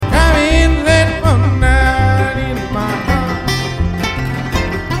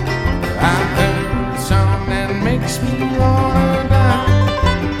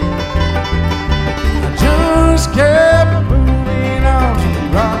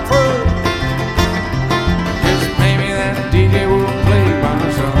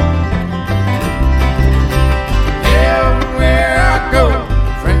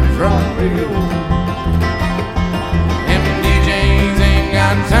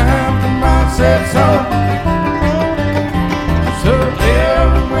that's all. So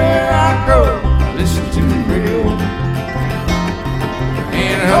everywhere I go, I listen to the radio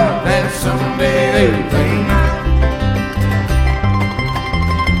and hope that someday they'll play me.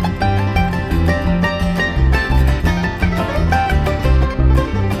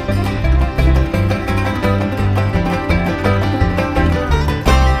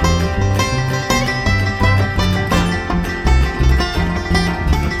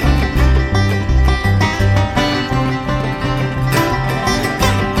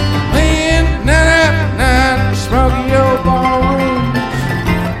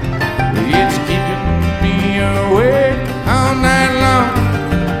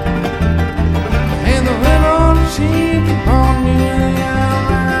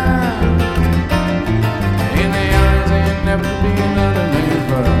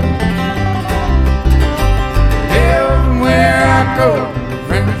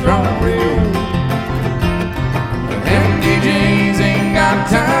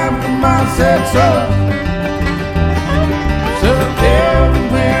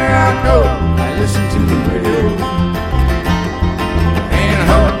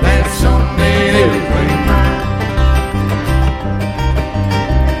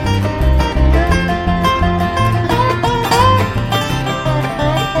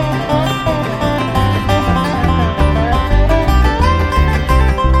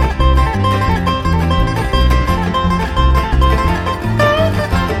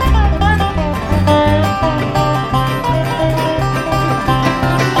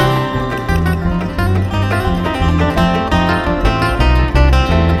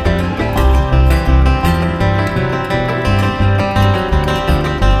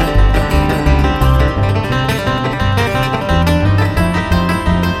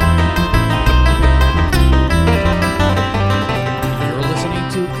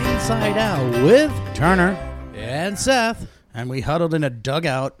 Seth. And we huddled in a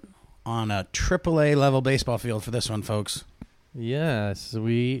dugout on a AAA level baseball field for this one, folks. Yes,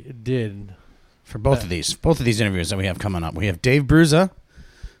 we did. For both of these interviews that we have coming up. We have Dave Bruza,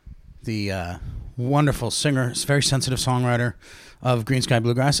 the wonderful singer, very sensitive songwriter of Green Sky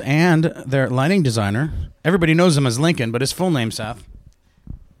Bluegrass, and their lighting designer. Everybody knows him as Lincoln, but his full name, Seth?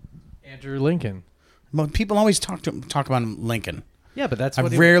 Andrew Lincoln. Well, people always talk about him Lincoln. Yeah, but that's I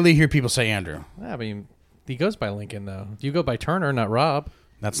what rarely hear people say Andrew. I mean, he goes by Lincoln, though. You go by Turner, not Rob.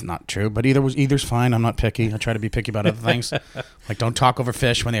 That's not true, but either's fine. I'm not picky. I try to be picky about other things. Like, don't talk over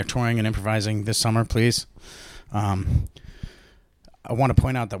Fish when they're touring and improvising this summer, please. I want to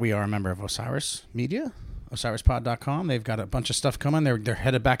point out that we are a member of Osiris Media, OsirisPod.com. They've got a bunch of stuff coming. They're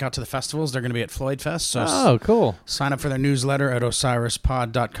headed back out to the festivals. They're going to be at Floyd Fest. So cool. Sign up for their newsletter at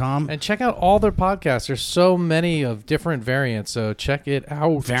OsirisPod.com. And check out all their podcasts. There's so many of different variants, so check it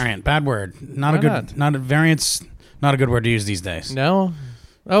out. Variant, bad word. Not a variant's not a good word to use these days. No?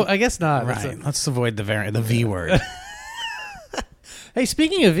 Oh, I guess not. Right. Let's avoid the V word. Hey,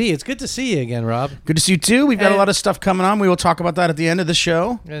 speaking of V, it's good to see you again, Rob. Good to see you, too. We've got a lot of stuff coming on. We will talk about that at the end of the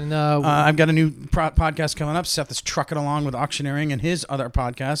show. And I've got a new podcast coming up. Seth is trucking along with Auctioneering and his other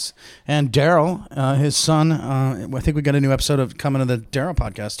podcasts. And Daryl, his son, I think we got a new episode coming to the Daryl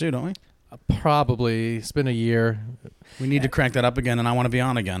podcast, too, don't we? Probably. It's been a year. We need to crank that up again, and I want to be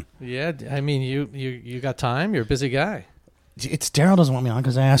on again. Yeah, I mean, you got time? You're a busy guy. It's Daryl doesn't want me on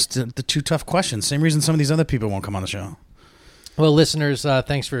because I asked the two tough questions. Same reason some of these other people won't come on the show. Well, listeners,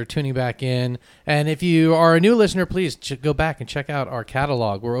 thanks for tuning back in. And if you are a new listener, please go back and check out our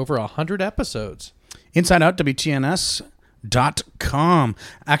catalog. We're over 100 episodes. Inside Out, WTNS.com.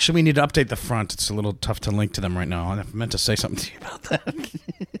 Actually, we need to update the front. It's a little tough to link to them right now. I meant to say something to you about that.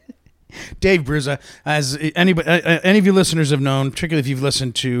 Dave Bruza, as any of you listeners have known, particularly if you've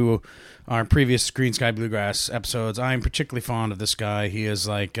listened to our previous Green Sky Bluegrass episodes, I'm particularly fond of this guy. He is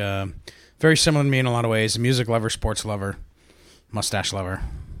like very similar to me in a lot of ways. A music lover, sports lover, mustache lover,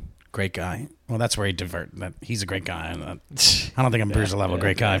 great guy. Well, that's where he's a great guy. I don't think I'm Bruza level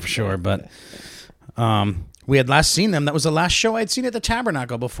great guy for sure, but we had last seen them. That was the last show I'd seen at the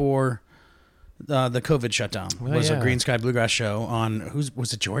Tabernacle before the COVID shutdown. A Green Sky Bluegrass show on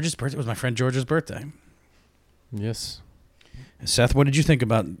was it George's birthday? It was my friend George's birthday. Yes. Seth, what did you think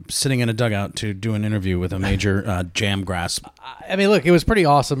about sitting in a dugout to do an interview with a major jam grasp? I mean, look, it was pretty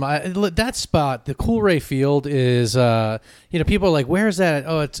awesome. That spot, the Coolray Field, is, people are like, where's that?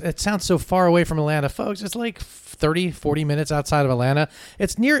 Oh, it sounds so far away from Atlanta. Folks, it's like 30, 40 minutes outside of Atlanta.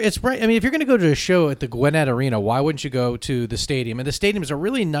 It's right. I mean, if you're going to go to a show at the Gwinnett Arena, why wouldn't you go to the stadium? And the stadium is a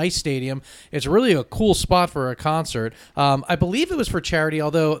really nice stadium. It's really a cool spot for a concert. I believe it was for charity,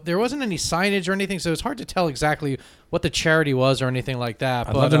 although there wasn't any signage or anything, so it's hard to tell exactly what the charity was or anything like that.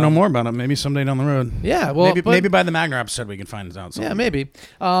 I'd love to know more about it. Maybe someday down the road. Yeah, well, maybe by the Magner episode we can find out. Something. Yeah, maybe.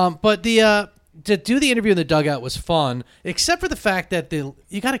 But to do the interview in the dugout was fun, except for the fact that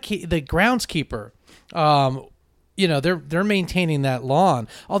you got to keep the groundskeeper. They're maintaining that lawn.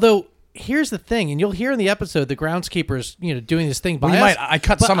 Although here's the thing, and you'll hear in the episode the groundskeepers doing this thing by us. I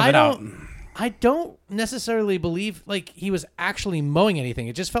cut some of it out. I don't necessarily believe he was actually mowing anything.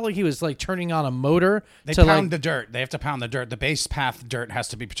 It just felt like he was turning on a motor. They pound the dirt. They have to pound the dirt. The base path dirt has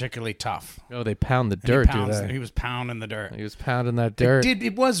to be particularly tough. Oh, they pound the dirt, do they? He was pounding the dirt. He was pounding that dirt.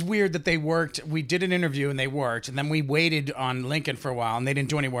 It was weird that they worked. We did an interview and they worked, and then we waited on Lincoln for a while and they didn't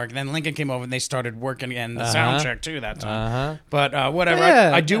do any work. And then Lincoln came over and they started working again. The sound check too that time. But whatever.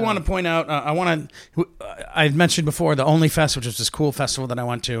 Yeah, I do want to point out. I mentioned before the Only Fest, which was this cool festival that I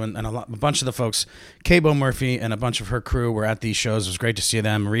went to, and a bunch of the folks, Cabo Murphy and a bunch of her crew were at these shows. It was great to see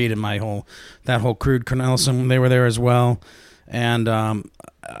them. Reed and that whole crew, Cornelison, they were there as well. And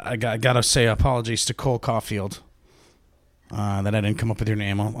I got to say apologies to Cole Caulfield that I didn't come up with your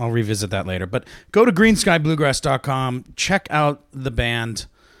name. I'll revisit that later. But go to greenskybluegrass.com. Check out the band.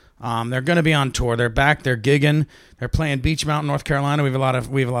 They're going to be on tour. They're back. They're gigging. They're playing Beach Mountain, North Carolina. We have a lot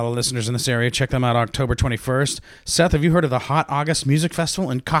of listeners in this area. Check them out October 21st. Seth, have you heard of the Hot August Music Festival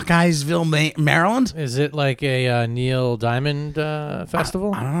in Cockeyesville, Maryland? Is it like a Neil Diamond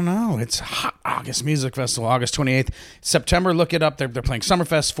festival? I don't know. It's Hot August Music Festival, August 28th. September, look it up. They're playing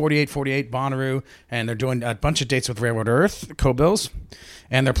Summerfest, 4848, Bonnaroo, and they're doing a bunch of dates with Railroad Earth, Co-Bills.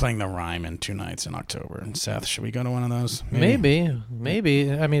 And they're playing the Ryman 2 nights in October. And Seth, should we go to one of those? Maybe.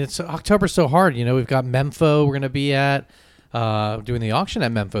 I mean, it's October's so hard. We've got Mempho. We're going to be at doing the auction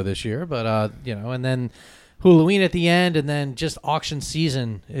at Mempho this year. But and then Halloween at the end, and then just auction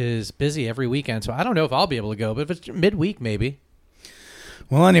season is busy every weekend. So I don't know if I'll be able to go, but if it's midweek, maybe.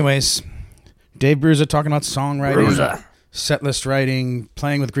 Well, anyways, Dave Bruza talking about songwriting, set list writing,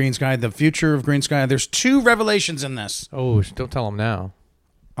 playing with Green Sky, the future of Green Sky. There's 2 revelations in this. Oh, don't tell them now.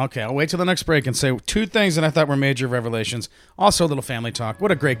 Okay, I'll wait till the next break and say 2 things that I thought were major revelations. Also, a little family talk.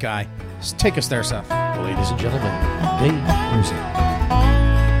 What a great guy. Just take us there, Seth. Ladies and gentlemen, Dave Bruza.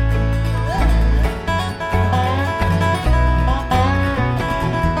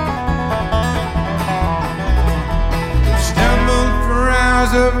 Stumbled for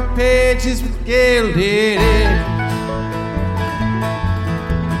hours over pages with gilded edge.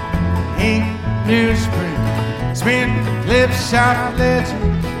 Ain't newsprint, spent clips, sharp legend.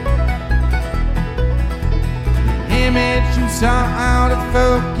 Image you saw out of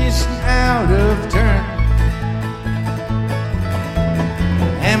focus and out of turn.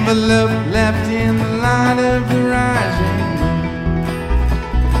 Envelope left in the light of the rising moon.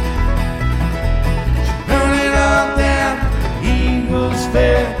 She wrote it all down, Eagles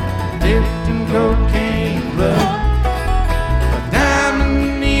Fair, dipped in cocaine blood. A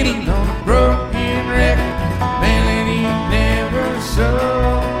diamond needle on a broken record, melody never sold.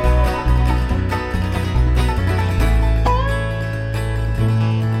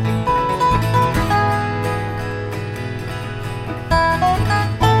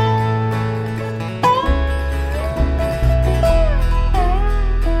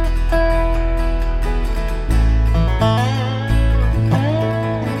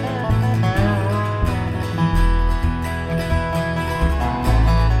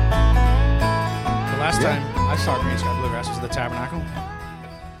 Tabernacle,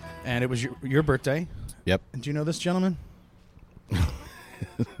 and it was your birthday. Yep. And do you know this gentleman?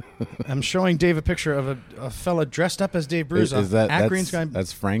 I'm showing Dave a picture of a fella dressed up as Dave Bruza at Green Sky.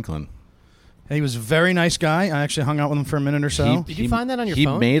 That's Franklin. And he was a very nice guy. I actually hung out with him for a minute or so. Did you find that on your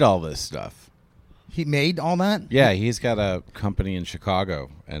phone? He made all this stuff. He made all that? Yeah, he's got a company in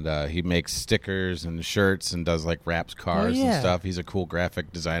Chicago, and he makes stickers and shirts and does wraps cars and stuff. He's a cool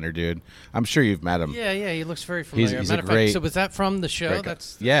graphic designer, dude. I'm sure you've met him. Yeah, he looks very familiar. He's Matter a of fact, great, so was that from the show?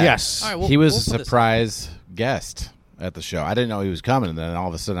 Yeah. Yes. All right, he was a surprise guest at the show. I didn't know he was coming, and then all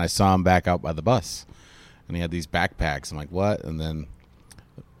of a sudden I saw him back out by the bus, and he had these backpacks. I'm like, what? And then,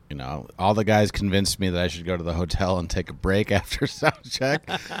 all the guys convinced me that I should go to the hotel and take a break after sound check,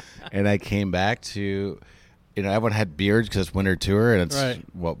 and I came back to, everyone had beards because it's winter tour, and it's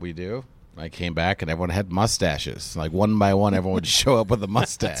what we do. I came back, and everyone had mustaches. One by one, everyone would show up with a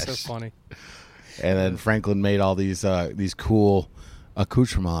mustache. That's so funny. And then Franklin made all these cool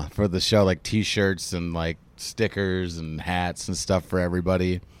accoutrements for the show, like T-shirts and stickers and hats and stuff for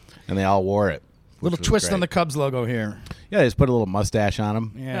everybody, and they all wore it. Little twist on the Cubs logo here. Yeah, they just put a little mustache on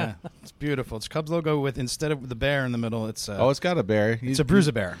him. Yeah, it's beautiful. It's Cubs logo with, instead of the bear in the middle, it's it's got a bear. It's a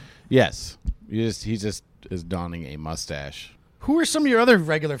Bruza bear. Yes, he just is donning a mustache. Who are some of your other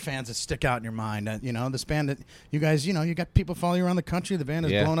regular fans that stick out in your mind? This band that you guys, you got people following you around the country. The band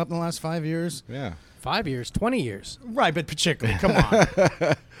has blown up in the last 5 years. Yeah. 5 years, 20 years. Right, but particularly, come on.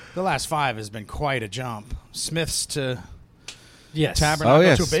 The last 5 has been quite a jump. Smiths to Yes. Tabernacle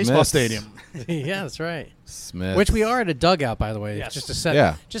to a baseball Smiths. stadium. Yeah, that's right. Smith. Which we are at a dugout, by the way. Yes. Just to set.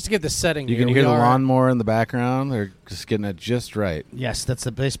 Yeah. Just to give the setting. You here. can We hear the are- lawnmower in the background. They're just getting it just right. Yes, that's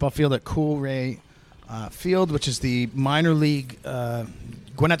the baseball field at Coolray Field, which is the minor league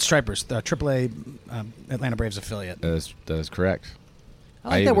Gwinnett Stripers, the AAA Atlanta Braves affiliate. That is correct. I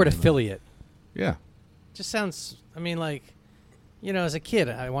like I that word even- affiliate. Yeah. Just sounds. I mean, like, as a kid,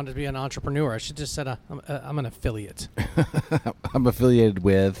 I wanted to be an entrepreneur. I should just said I'm an affiliate. I'm affiliated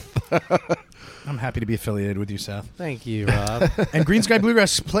with. I'm happy to be affiliated with you, Seth. Thank you, Rob. And Green Sky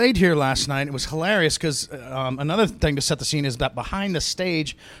Bluegrass played here last night. It was hilarious because another thing to set the scene is that behind the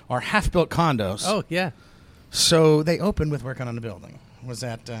stage are half-built condos. Oh yeah. So they opened with working on the building. Was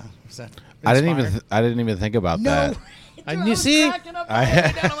that? I didn't inspiring? even think about No. that. And you see, Cracking up all the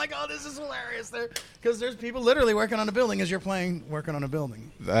way down. I'm like, oh, this is hilarious. Because there's people literally working on a building as you're working on a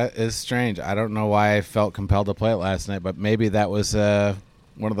building. That is strange. I don't know why I felt compelled to play it last night, but maybe that was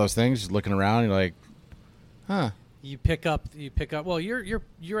one of those things. Just looking around, you're like, huh. you pick up. Well,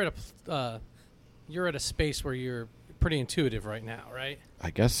 you're at a space where you're pretty intuitive right now, right?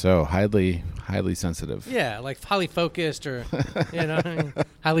 I guess so. Highly sensitive. Yeah, like highly focused or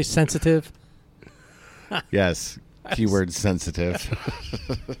highly sensitive. Yes. Keyword sensitive.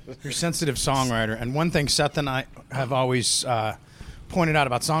 You're a sensitive songwriter. And one thing Seth and I have always pointed out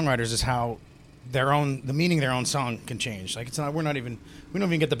about songwriters is how the meaning of their own song can change. Like we don't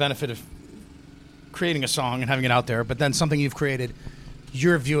even get the benefit of creating a song and having it out there, but then something you've created,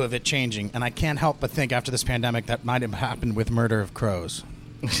 your view of it changing. And I can't help but think after this pandemic that might have happened with Murder of Crows.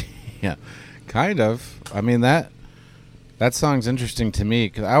 Yeah. Kind of. I mean, that song's interesting to me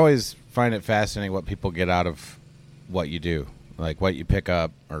because I always find it fascinating what people get out of what you do, like what you pick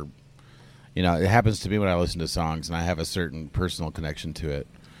up, or it happens to me when I listen to songs and I have a certain personal connection to it.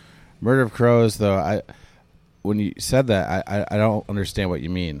 Murder of Crows, though, when you said that, I don't understand what you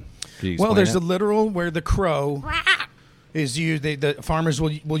mean. Can you Well, explain there's it? the literal where the crow is used. The farmers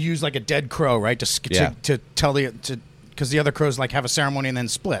will use like a dead crow, right, to tell because the other crows like have a ceremony and then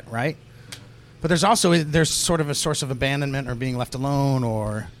split, right? But there's sort of a source of abandonment or being left alone,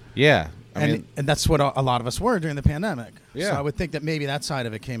 or Yeah. and that's what a lot of us were during the pandemic. Yeah. So I would think that maybe that side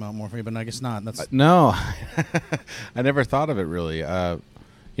of it came out more for me, but I guess not. That's No, I never thought of it really.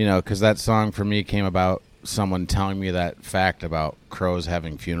 Because that song for me came about someone telling me that fact about crows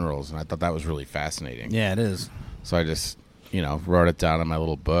having funerals, and I thought that was really fascinating. yeah, it is. So I just, wrote it down in my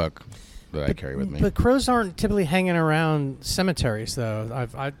little book that I carry with me. But crows aren't typically hanging around cemeteries, though.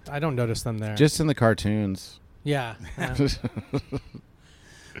 I don't notice them there. Just in the cartoons. yeah.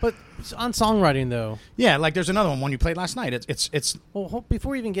 But on songwriting, though. Yeah, like there's another one you played last night. It's Well,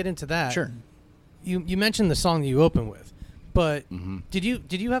 before we even get into that, sure. You mentioned the song that you open with, but Mm-hmm. did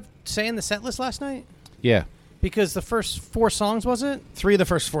you have say in the set list last night? Yeah. Because the first 4 songs, was it? 3 of the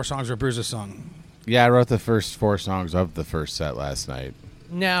first 4 songs were Bruise's song. Yeah, I wrote the first 4 songs of the first set last night.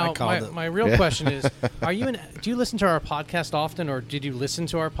 Now, I called it. my real question is, do you listen to our podcast often, or did you listen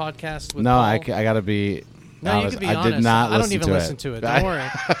to our podcast with No, Paul? I got to be No, honest. you could be I honest. did not I don't listen even to listen to it. Don't worry.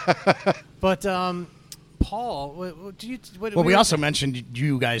 But Paul, do you? Well, we also mentioned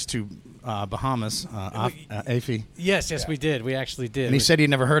you guys to Bahamas, Afi. Yes, we did. We actually did. And he said he'd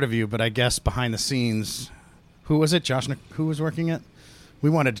never heard of you, but I guess behind the scenes, who was it? Josh, who was working it? We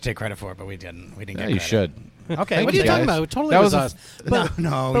wanted to take credit for it, but we didn't. We didn't Yeah, get you credit. should. Okay. What are you you, talking guys. about? It totally That was was a us. But,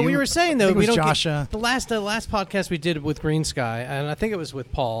 no, but we were saying though, I think it we was don't Josh, get, the last podcast we did with Green Sky, and I think it was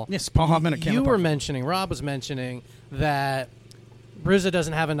with Paul. Yes, Paul Hoffman at You Cameron were Park. mentioning, Rob was mentioning that Bruza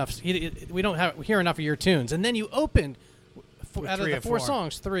doesn't have enough. We don't hear enough of your tunes, and then you opened out of 3 the of 4 4.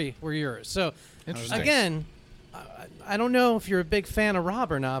 songs, 3 were yours. So Interesting. again, I don't know if you're a big fan of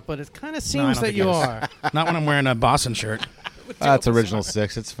Rob or not, but it kind of No, I seems don't that think you it is. are. Not when I'm wearing a Boston shirt. It's original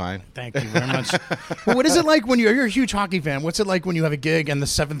 6. It's fine. Thank you very much. Well, what is it like when you're a huge hockey fan? What's it like when you have a gig and the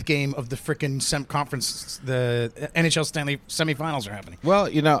 7th game of the frickin' conference, the NHL Stanley semifinals are happening? Well,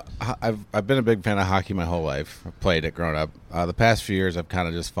 I've been a big fan of hockey my whole life. I've played it growing up. The past few years, I've kind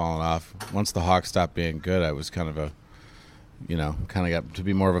of just fallen off. Once the Hawks stopped being good, I was kind of got to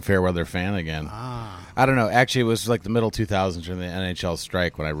be more of a fair weather fan again. I don't know. Actually, it was like the middle 2000s during the NHL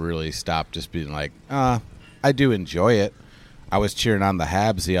strike when I really stopped just being like, I do enjoy it. I was cheering on the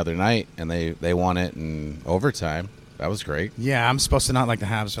Habs the other night, and they won it in overtime. That was great. Yeah, I'm supposed to not like the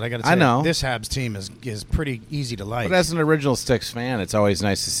Habs, but I got to tell I know. you, this Habs team is pretty easy to like. But as an original Sticks fan, it's always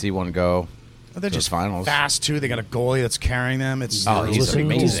nice to see one go They're to just the finals. fast too. They got a goalie that's carrying them. It's He's Listening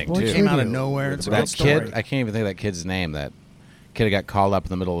to amazing sports too. came out of radio. nowhere. It's a That great story. kid, I can't even think of that kid's name. That kid who got called up in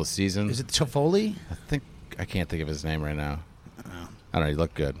the middle of the season. Is it Toffoli? I can't think of his name right now. I don't know. He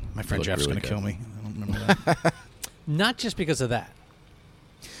looked good. My friend He looked Jeff's really going to good. kill me. I don't remember that. Not just because of that.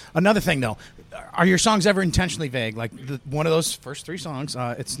 Another thing, though, are your songs ever intentionally vague? Like one of those first 3 songs,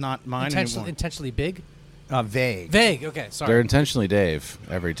 it's not mine anymore. Intentionally big? Vague. Vague. Okay, sorry. They're intentionally Dave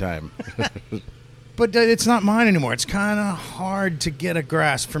every time. But it's not mine anymore. It's kind of hard to get a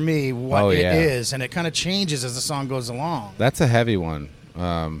grasp for me what it is, and it kind of changes as the song goes along. That's a heavy one.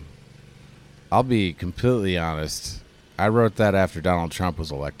 I'll be completely honest. I wrote that after Donald Trump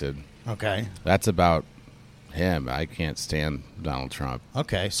was elected. Okay. That's about him. I can't stand Donald Trump.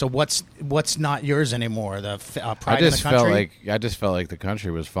 Okay. So what's not yours anymore? The pride in the country? I just felt like the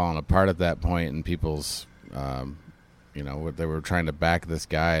country was falling apart at that point, and people's, they were trying to back this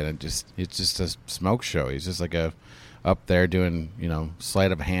guy, and it's just a smoke show. He's just like up there doing,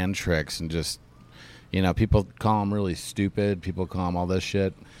 sleight of hand tricks, and just, people call him really stupid. People call him all this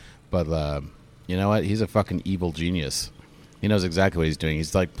shit, but you know what? He's a fucking evil genius. He knows exactly what he's doing.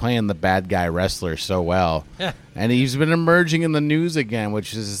 He's like playing the bad guy wrestler so well. Yeah. And he's been emerging in the news again,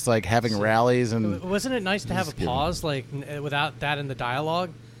 which is just like having rallies and Wasn't it nice to have a pause, like without that in the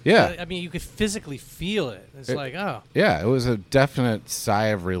dialogue? Yeah. I mean, you could physically feel it. It's like, oh. yeah, it was a definite sigh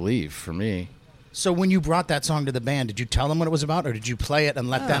of relief for me. So when you brought that song to the band, did you tell them what it was about, or did you play it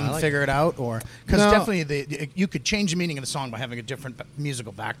and let them figure it out? Or because No. definitely you could change the meaning of the song by having a different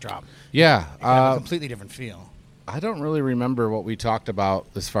musical backdrop. Yeah. It could have a completely different feel. I don't really remember what we talked about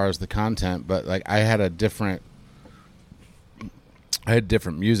as far as the content, but like I had different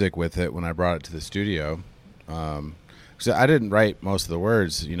music with it when I brought it to the studio. So I didn't write most of the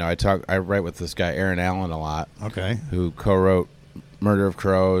words. I write with this guy Aaron Allen a lot, Okay. who co-wrote Murder of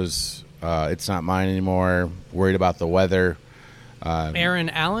Crows, It's Not Mine Anymore, Worried About the Weather. Aaron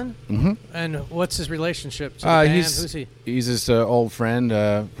Allen? Mm-hmm. And what's his relationship to the band? Who's he? He's just an old friend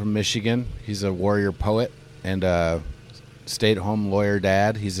from Michigan. He's a warrior poet and a stay-at-home lawyer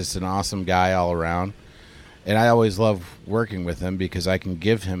dad. He's just an awesome guy all around. And I always love working with him because I can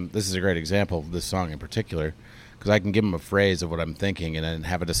give him, this is a great example of this song in particular, because I can give him a phrase of what I'm thinking and then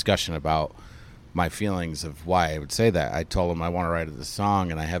have a discussion about my feelings of why I would say that. I told him I want to write this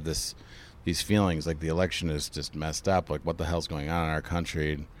song, and I have these feelings like the election is just messed up. Like, what the hell's going on in our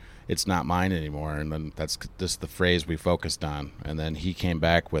country? And it's not mine anymore. And then that's just the phrase we focused on. And then he came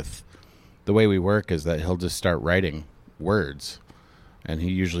back with, the way we work is that he'll just start writing words. And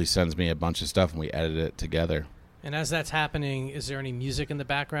he usually sends me a bunch of stuff, and we edit it together. And as that's happening, is there any music in the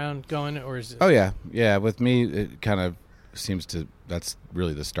background going, or is it? Oh, yeah. Yeah, with me, it kind of seems to, that's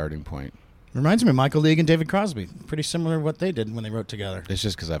really the starting point. Reminds me of Michael League and David Crosby. Pretty similar to what they did when they wrote together. It's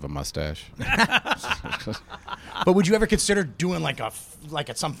just because I have a mustache. But would you ever consider doing like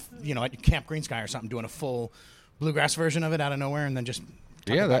at some, at Camp Green Sky or something, doing a full bluegrass version of it out of nowhere and then just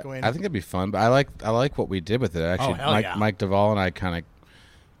tuck it back away? I think that'd be fun. But I like what we did with it. Actually, hell yeah. Mike Duvall and I kind of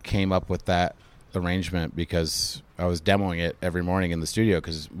came up with that arrangement because I was demoing it every morning in the studio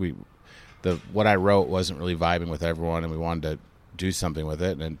because what I wrote wasn't really vibing with everyone, and we wanted to do something with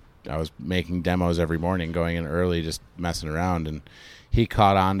it. And I was making demos every morning, going in early, just messing around, and he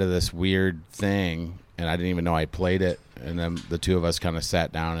caught on to this weird thing, and I didn't even know I played it. And then the two of us kind of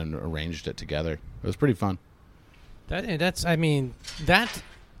sat down and arranged it together. It was pretty fun. That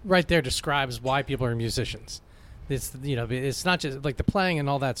right there describes why people are musicians. It's not just like the playing and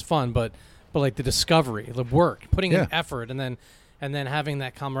all that's fun, but like the discovery, the work, putting in effort, and then having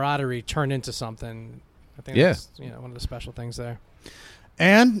that camaraderie turn into something. I think that's one of the special things there.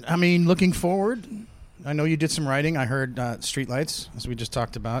 And looking forward, I know you did some writing. I heard Streetlights, as we just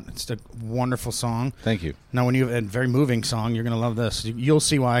talked about. It's a wonderful song. Thank you. Now, when you have a very moving song, you're going to love this. You'll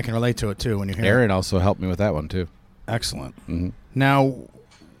see why I can relate to it too when you hear it. Aaron also helped me with that one too. Excellent. Mm-hmm. Now,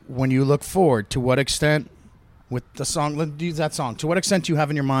 when you look forward, to what extent with the song, let's use that song. To what extent do you have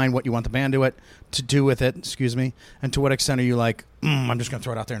in your mind what you want the band to do with it? Excuse me. And to what extent are you like, I'm just going to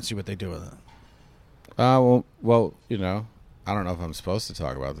throw it out there and see what they do with it? Well, I don't know if I'm supposed to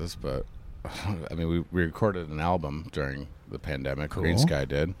talk about this, but we recorded an album during the pandemic. Cool. Green Sky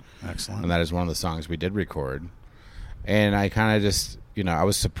did. Excellent. And that is one of the songs we did record. And I kind of just, I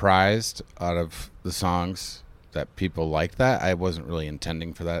was surprised out of the songs that people liked that. I wasn't really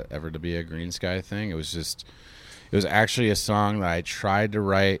intending for that ever to be a Green Sky thing. It was actually a song that I tried to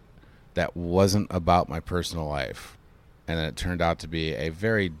write that wasn't about my personal life. And then it turned out to be a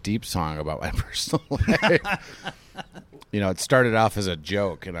very deep song about my personal life. It started off as a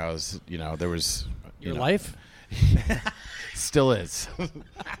joke, and I was, there was... Your life? Still is.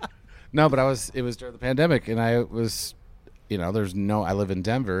 No, but it was during the pandemic, and I was, I live in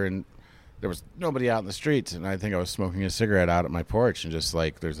Denver, and there was nobody out in the streets, and I think I was smoking a cigarette out at my porch, and just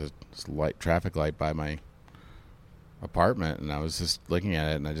like there's a traffic light by my apartment, and I was just looking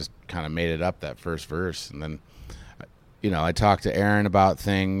at it, and I just kind of made it up, that first verse. And then I talked to Aaron about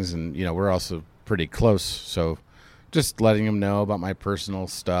things, and we're also pretty close, so just letting him know about my personal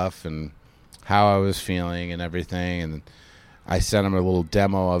stuff and how I was feeling and everything. And I sent him a little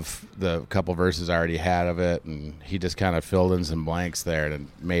demo of the couple verses I already had of it, and he just kind of filled in some blanks there and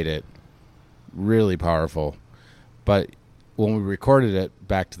made it really powerful. But when we recorded it,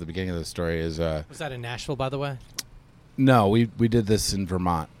 back to the beginning of the story, is Was that in Nashville, by the way? no, we did this in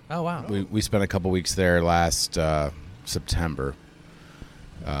Vermont. Oh, wow. We spent a couple weeks there last September.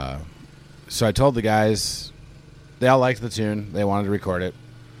 So I told the guys, they all liked the tune, they wanted to record it,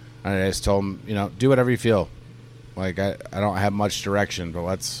 and I just told them, do whatever you feel. Like I don't have much direction, but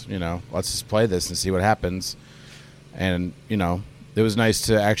let's just play this and see what happens. And it was nice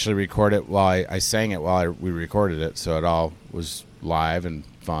to actually record it while I sang it while we recorded it, so it all was live and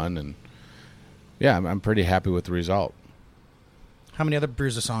fun. And yeah, I'm pretty happy with the result. How many other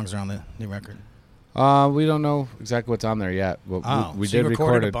Bruiser songs are on the new record? We don't know exactly what's on there yet. But we so did you record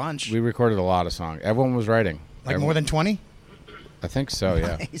recorded a bunch. We recorded a lot of songs. Everyone was writing. Like more than 20? I think so.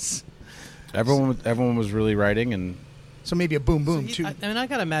 Yeah. Nice. Everyone was really writing, and So maybe a boom boom too. I mean, I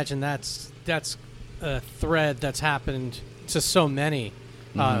gotta imagine that's a thread that's happened to so many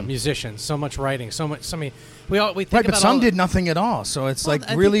musicians. So much writing, so much. I mean, we think Right, but about some all- did nothing at all. So it's Well, like I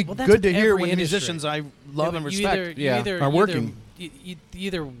think- really well, that's good to with hear every when industry. musicians I love and but respect you either, are working. You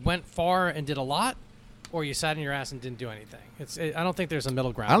either went far and did a lot, or you sat in your ass and didn't do anything. I don't think there's a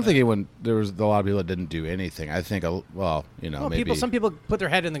middle ground. I don't think there was a lot of people that didn't do anything. I think, maybe some people put their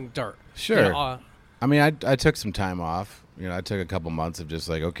head in the dirt. Sure. I mean, I took some time off. I took a couple months of just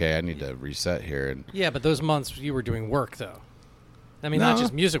like, okay, I need to reset here. And Yeah, but those months you were doing work, though. I mean, No. not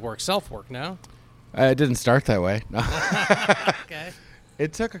just music work, self work. No. it didn't start that way. No. Okay.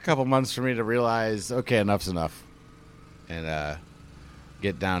 It took a couple months for me to realize, okay, enough's enough, and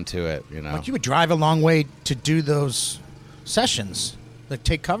get down to it. Like you would drive a long way to do those sessions, like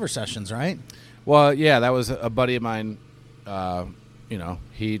take cover sessions, right? Well, yeah, that was a buddy of mine.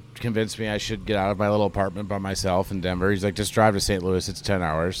 He convinced me I should get out of my little apartment by myself in Denver. He's like, just drive to St. Louis. It's 10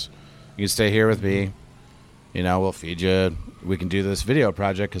 hours. You can stay here with me. We'll feed you. We can do this video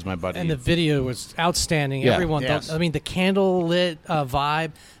project because my buddy. And the video was outstanding. Yeah. Everyone, Yes. I mean, the candle lit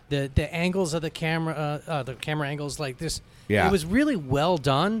vibe, the angles of the camera angles like this. Yeah. It was really well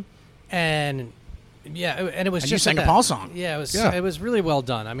done, and and it was And you just sang that- a Paul song. Yeah, it was. Yeah. It was really well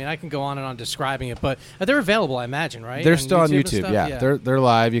done. I mean, I can go on and on describing it, but they're available, I imagine, right? They're still on and YouTube. stuff? Yeah. They're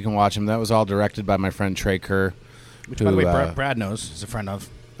live. You can watch them. That was all directed by my friend Trey Kerr. Which, by the way, Brad knows. He's a friend of.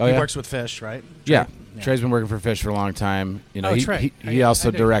 Oh, he yeah? works with Fish, right? Yeah. Yeah. Trey's been working for Fish for a long time. Oh, Trey. He also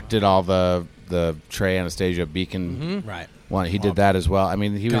I didn't know. directed all the Trey Anastasia Beacon Right. one. He did that as well. I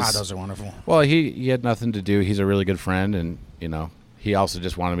mean, he God, was. those are wonderful. Well, he had nothing to do. He's a really good friend, and he also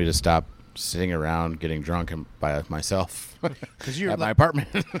just wanted me to stop sitting around getting drunk by myself Because you're at my apartment.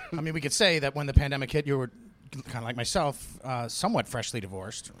 I mean, we could say that when the pandemic hit, you were kind of like myself, somewhat freshly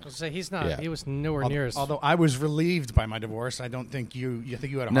divorced. I was gonna say he's not. Yeah. He was nowhere near as. Although I was relieved by my divorce, I don't think you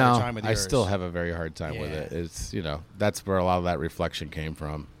think you had a No, hard time with I yours. still have a very hard time with Yeah. it. It's that's where a lot of that reflection came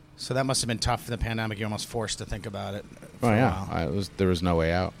from. So that must have been tough for the pandemic. You're almost forced to think about it. Oh for a yeah, while. there was no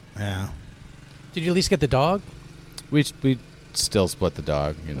way out. Yeah. Did you at least get the dog? We still split the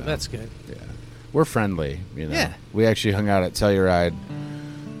dog. That's good. Yeah, we're friendly. Yeah. We actually hung out at Telluride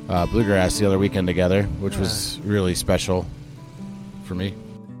Bluegrass the other weekend together, which was really special for me.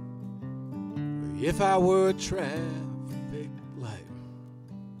 If I were a traffic light,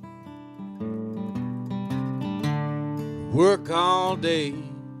 work all day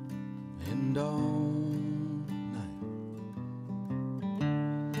and all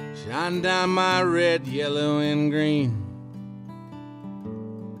night, shine down my red, yellow, and green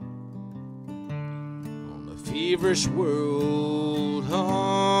on the feverish world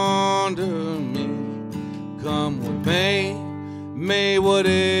under me. Come what may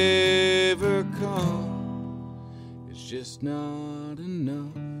whatever come, it's just not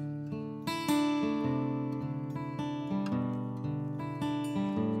enough.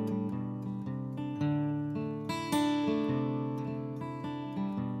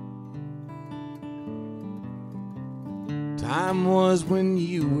 Time was when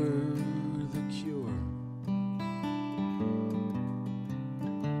you were the cure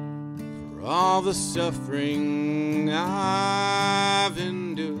for all the suffering I've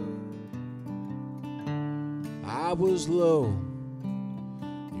endured. I was low,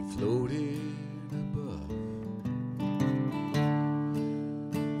 you floated above.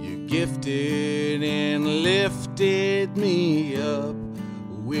 You gifted and lifted me up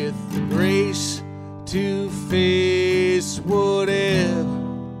with the grace to face whatever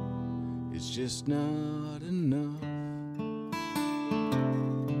is just not enough.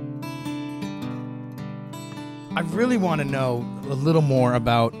 I really want to know a little more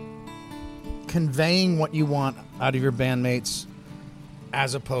about conveying what you want out of your bandmates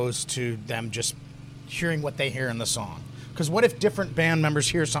as opposed to them just hearing what they hear in the song. Because what if different band members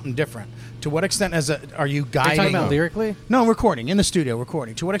hear something different? To what extent are you guiding? Are you talking about lyrically? No, recording, in the studio,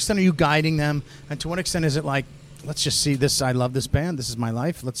 recording. To what extent are you guiding them? And to what extent is it like, let's just see this, I love this band, this is my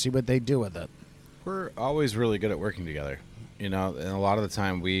life, let's see what they do with it? We're always really good at working together, and a lot of the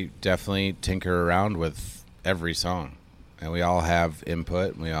time we definitely tinker around with every song, and we all have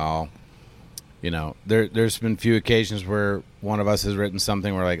input, and we all, there's been few occasions where one of us has written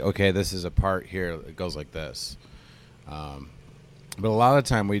something, we're like, okay, this is a part here, it goes like this. But a lot of the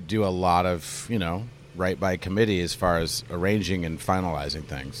time we do a lot of, right by committee as far as arranging and finalizing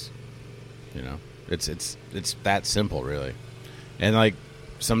things. It's that simple, really. And like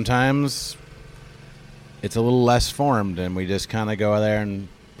sometimes it's a little less formed, and we just kind of go there and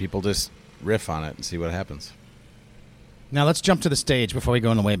people just riff on it and see what happens. Now let's jump to the stage before we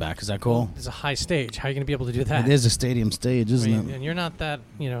go on the way back. Is that cool? It's a high stage. How are you going to be able to do that? It is a stadium stage, isn't it? And you're not that,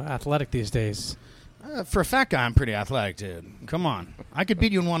 athletic these days. For a fat guy, I'm pretty athletic, dude. Come on. I could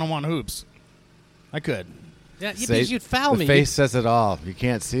beat you in one-on-one hoops. I could. Yeah, you'd foul me. The face says it all. You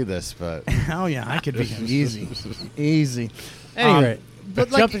can't see this, but... Oh, yeah, I could beat him. Easy. Easy. Anyway, but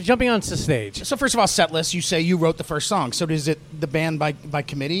jumping onto stage. So first of all, set list, you say you wrote the first song. So is it the band by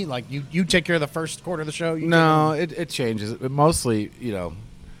committee? Like, you take care of the first quarter of the show? No, it changes. Mostly,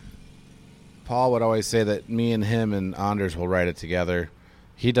 Paul would always say that me and him and Anders will write it together.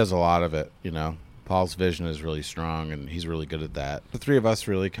 He does a lot of it, Paul's vision is really strong, and he's really good at that. The three of us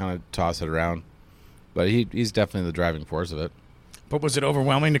really kind of toss it around, but he's definitely the driving force of it. But was it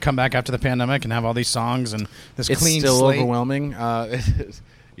overwhelming to come back after the pandemic and have all these songs and this it's clean still slate? Overwhelming.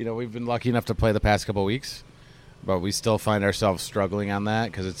 We've been lucky enough to play the past couple of weeks, but we still find ourselves struggling on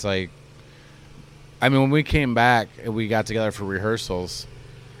that because it's like, when we came back and we got together for rehearsals,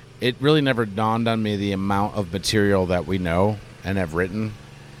 it really never dawned on me the amount of material that we know and have written.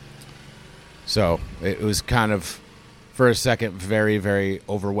 So it was kind of, for a second, very, very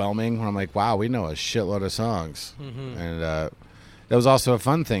overwhelming. When I'm like, wow, we know a shitload of songs. Mm-hmm. And that was also a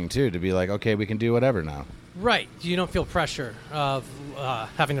fun thing, too, to be like, okay, we can do whatever now. Right. You don't feel pressure of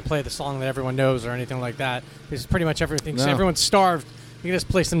having to play the song that everyone knows or anything like that. It's pretty much everything. No. So everyone's starved. You can just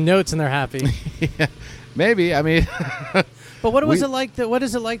play some notes and they're happy. Yeah, maybe. But what is it like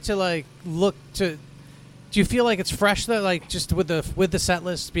to look to? Do you feel like it's fresh though? Like just with the set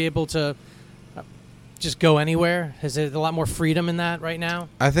list, be able to just go anywhere? Is it a lot more freedom in that right now?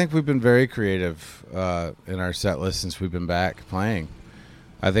 I think we've been very creative in our set list since we've been back playing.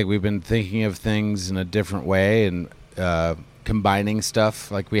 I think we've been thinking of things in a different way and combining stuff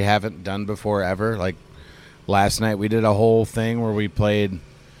like we haven't done before ever. Like last night we did a whole thing where we played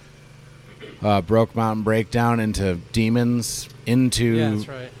Broke Mountain Breakdown into Demons, into that's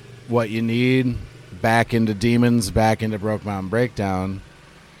right. What You Need, back into Demons, back into Broke Mountain Breakdown.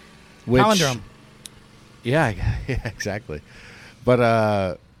 Palindrome. Yeah, exactly.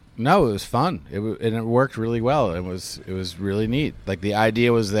 But no, it was fun. And it worked really well. It was really neat. Like the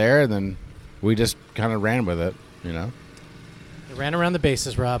idea was there, and then we just kind of ran with it. You ran around the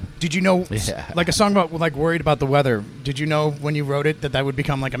bases, Rob. Did you know, like a song about like worried about the weather? Did you know when you wrote it that would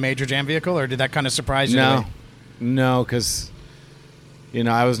become like a major jam vehicle, or did that kind of surprise you? No, because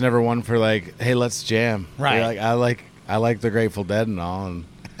I was never one for like, hey, let's jam. Right. I like the Grateful Dead and all, and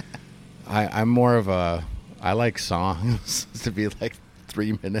I'm more of I like songs to be like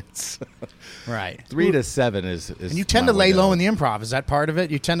 3 minutes. Right. 3 to 7 is and you tend to lay low in the improv. Is that part of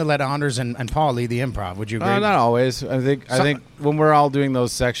it? You tend to let Anders and Paul lead the improv. Would you agree? Not always. I think when we're all doing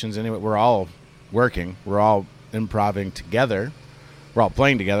those sections anyway, we're all working. We're all improvising together. We're all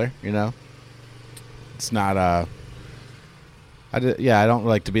playing together, It's not I don't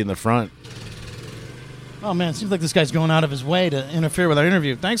like to be in the front. Oh, man, it seems like this guy's going out of his way to interfere with our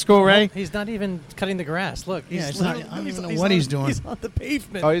interview. Thanks, Cool Ray. He's not even cutting the grass. Look. I don't even know what he's doing. He's on the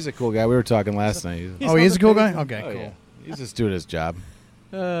pavement. Oh, he's a cool guy. We were talking last night. He is a cool guy? Okay, cool. Yeah. He's just doing his job.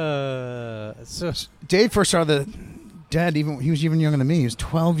 So Dave first saw the Dead. He was even younger than me. He was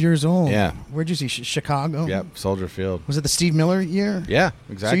 12 years old. Yeah. Where'd you see? Chicago? Yep, Soldier Field. Was it the Steve Miller year? Yeah,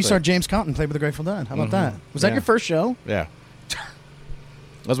 exactly. So you saw James Cotton play with the Grateful Dead. How about that? Was that your first show? Yeah.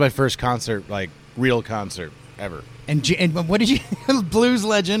 That was my first concert, like, real concert. ever. And what did you? Blues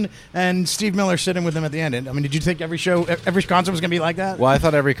legend and Steve Miller sitting with him at the end. I mean, did you think every concert was going to be like that? Well, I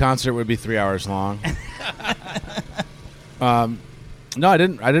thought every concert would be 3 hours long. No, I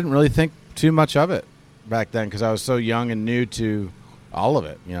didn't. I didn't really think too much of it back then because I was so young and new to all of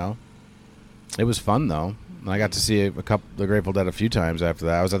it. You know, it was fun though. And I got to see the Grateful Dead a few times after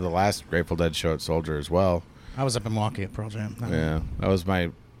that. I was at the last Grateful Dead show at Soldier as well. I was up in Milwaukee at Pearl Jam. Yeah, that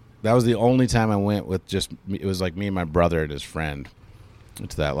was the only time I went with it was like me and my brother and his friend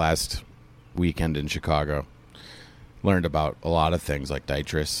to that last weekend in Chicago. Learned about a lot of things like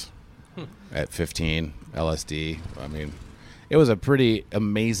nitrous at 15, LSD. I mean, it was a pretty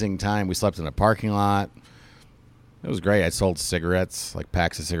amazing time. We slept in a parking lot. It was great. I sold cigarettes, like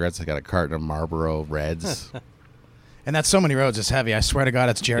packs of cigarettes. I got a carton of Marlboro Reds. And that's so many roads. It's heavy. I swear to God,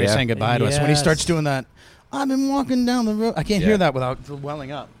 it's Jerry saying goodbye to us. When he starts doing that, I've been walking down the road. I can't hear that without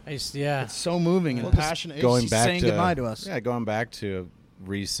welling up. It's so moving and passionate. He's saying goodbye to us. Yeah, going back to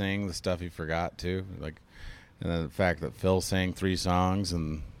re-sing the stuff he forgot too. Like, and then the fact that Phil sang 3 songs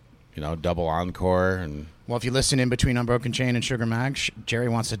and, you know, double encore. And well, if you listen in between Unbroken Chain and Sugar Mag, Jerry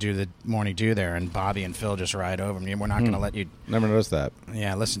wants to do the Morning Dew there, and Bobby and Phil just ride over him. We're not going to let you. Never noticed that.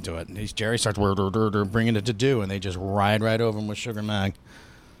 Yeah, listen to it. Jerry starts bringing it to do, and they just ride right over him with Sugar Mag.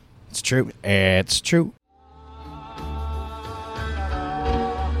 It's true. It's true.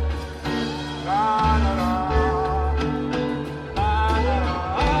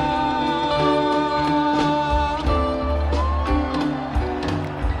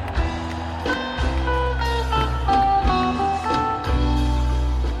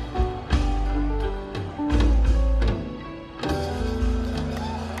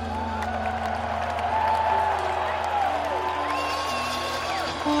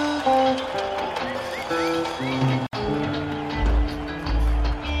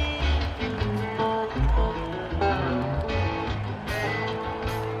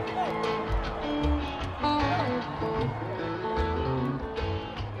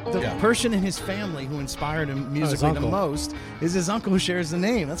 Person in his family who inspired him musically the most is his uncle who shares the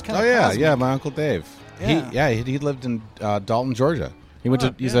name. That's kind of cosmic. Yeah, my Uncle Dave. Yeah. He lived in Dalton, Georgia.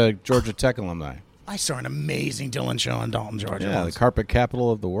 He's a Georgia Tech alumni. I saw an amazing Dylan show in Dalton, Georgia. Yeah, the carpet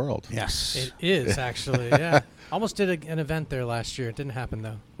capital of the world. Yes. It is, actually, yeah. Almost did an event there last year. It didn't happen,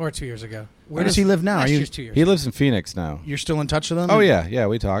 though. Or 2 years ago. Where does he live now? Last year's 2 years He ago. lives in Phoenix now. You're still in touch with him? Oh, yeah,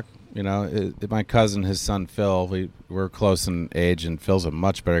 we talk. You know, my cousin, his son Phil, we're close in age, and Phil's a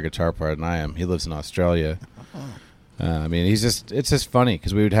much better guitar player than I am. He lives in Australia. I mean, it's just funny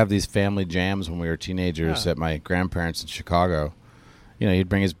because we would have these family jams when we were teenagers at my grandparents in Chicago. You know, he'd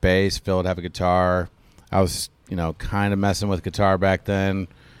bring his bass, Phil would have a guitar. I was, you know, kind of messing with guitar back then,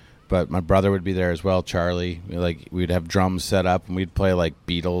 but my brother would be there as well, Charlie. Like, we'd have drums set up, and we'd play, like,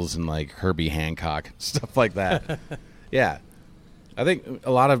 Beatles and, like, Herbie Hancock, stuff like that. Yeah. I think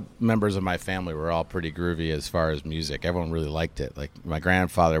a lot of members of my family were all pretty groovy as far as music. Everyone really liked it. Like, my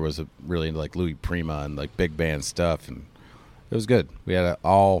grandfather was really into, like, Louis Prima and, like, big band stuff, and it was good. We had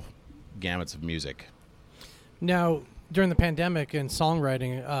all gamuts of music. Now, during the pandemic and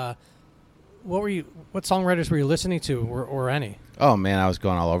songwriting, what songwriters were you listening to, or any? Oh, man, I was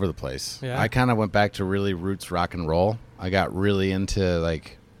going all over the place. Yeah. I kind of went back to really roots rock and roll. I got really into,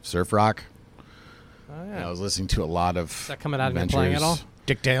 like, surf rock. Oh, yeah. And I was listening to a lot of Is that coming out of you playing at all?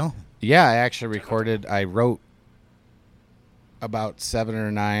 Dick Dale? Yeah, I wrote about 7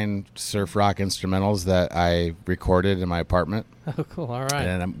 or 9 surf rock instrumentals that I recorded in my apartment. Oh, cool. All right.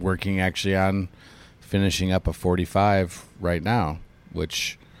 And I'm working actually on finishing up a 45 right now,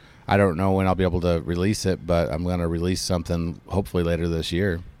 which I don't know when I'll be able to release it, but I'm going to release something hopefully later this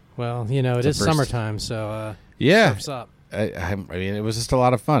year. Well, you know, it is summertime, so surf's up. I mean, it was just a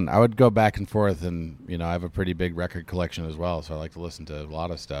lot of fun. I would go back and forth, and, you know, I have a pretty big record collection as well, so I like to listen to a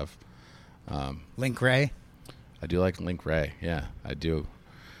lot of stuff. Link Ray? I do like Link Ray. Yeah, I do.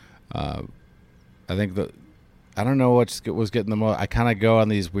 I think I don't know what was getting the most. I kind of go on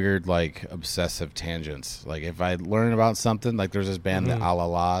these weird, like, obsessive tangents. Like, if I learn about something, like there's this band, the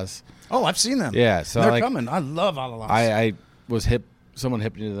Alalas. Oh, I've seen them. Yeah, so they're coming. I love Alalas. I was someone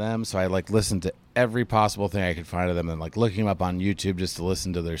hipped me to them, so I, like, listened to every possible thing I could find of them, and, like, looking them up on YouTube just to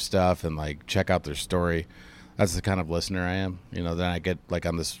listen to their stuff and, like, check out their story. That's the kind of listener I am. You know, then I get, like,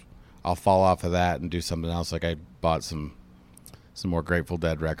 on this, I'll fall off of that and do something else. Like, I bought some more Grateful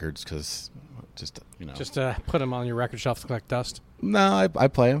Dead records because just, you know. Just put them on your record shelf to collect dust? No, I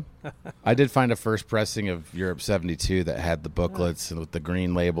play them. I did find a first pressing of Europe 72 that had the booklets and with the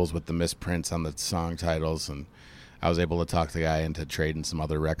green labels with the misprints on the song titles, and I was able to talk the guy into trading some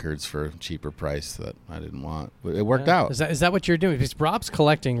other records for a cheaper price that I didn't want. It worked out. Is that what you're doing? Because Rob's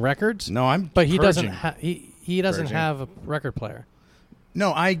collecting records. No, But he purging. doesn't. he doesn't version. have a record player.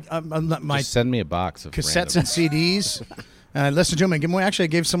 No, my Just send me a box of cassettes random. and CDs. And I listened to them and give them away. Actually, I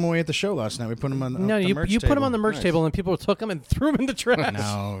gave some away at the show last night. We put them on No, the you merch put them table. on the merch table and people took them and threw them in the trash.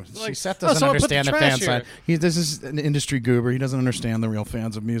 No, Like, see, Seth "Oh, doesn't someone put the understand the, trash fan side. here." This is an industry goober. He doesn't understand the real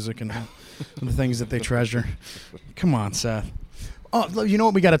fans of music and the things that they treasure. Come on, Seth. Oh, you know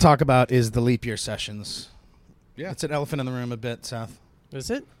what we got to talk about is the leap year sessions. Yeah. It's an elephant in the room a bit, Seth. Is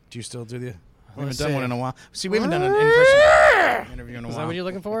it? Do you still do the? We haven't Let's done see. one in a while. See, we haven't done an in-person interview in a Is while. that what you're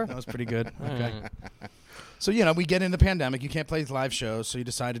looking for? That was pretty good. Okay. So, we get in the pandemic. You can't play live shows, so you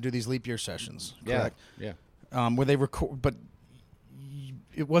decide to do these leap year sessions. Correct? Yeah. Where they record, but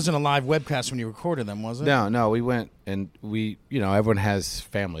it wasn't a live webcast when you recorded them, was it? No, we went and we, everyone has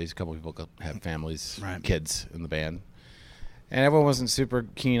families. A couple people have families, Right. kids in the band. And everyone wasn't super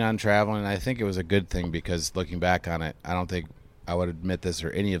keen on traveling. And I think it was a good thing because looking back on it, I don't think I would admit this or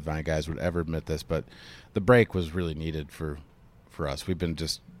any of my guys would ever admit this, but the break was really needed for us. We've been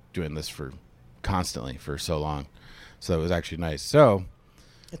just doing this constantly for so long. So it was actually nice. So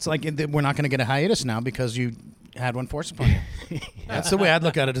It's like we're not going to get a hiatus now because you had one forced upon you. That's the way I'd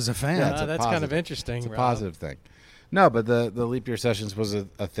look at it as a fan. Yeah, it's a That's kind of positive. interesting. it's a Rob. positive thing. No, but the leap year sessions was a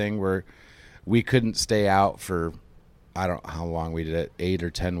thing where we couldn't stay out for, I don't know how long we did it, 8 or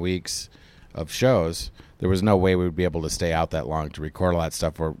 10 weeks of shows. There was no way we would be able to stay out that long to record all that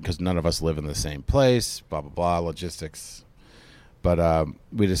stuff because none of us live in the same place, blah, blah, blah, logistics. But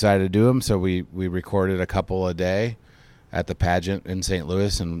we decided to do them, so we recorded a couple a day at the pageant in St.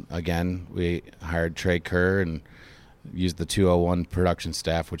 Louis. And, again, we hired Trey Kerr and used the 201 production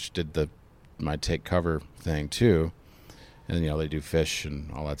staff, which did my take cover thing, too. And, they do Fish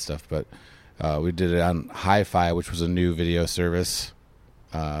and all that stuff. But we did it on Hi-Fi, which was a new video service,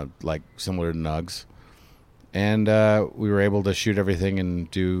 like similar to Nugs. And we were able to shoot everything and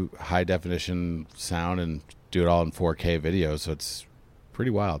do high-definition sound and do it all in 4K video, so it's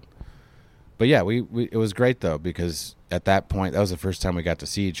pretty wild. But, yeah, it was great, though, because at that point, that was the first time we got to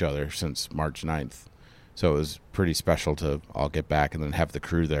see each other since March 9th. So it was pretty special to all get back and then have the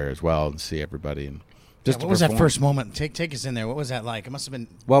crew there as well and see everybody. And just What to was that perform. first moment? Take us in there. What was that like? It must have been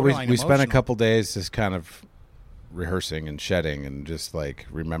Well, we borderline spent a emotional. couple days just kind of rehearsing and shedding and just like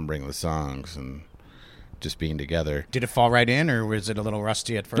remembering the songs and just being together. Did it fall right in, or was it a little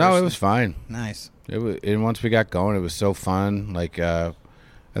rusty at first? No, it was fine. nice. And once we got going, it was so fun. Like, I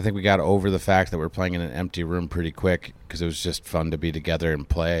think we got over the fact that we're playing in an empty room pretty quick because it was just fun to be together and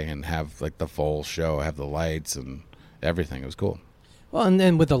play and have like the full show, have the lights and everything. It was cool. Well, and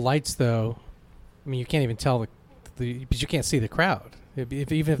then with the lights, though, I mean, you can't even tell because you can't see the crowd.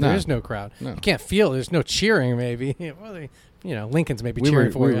 Even if there is no crowd, No. you can't feel. There's no cheering. Maybe well, Lincoln's maybe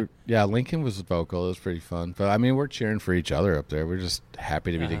cheering for you. Yeah, Lincoln was vocal. It was pretty fun. But I mean, we're cheering for each other up there. We're just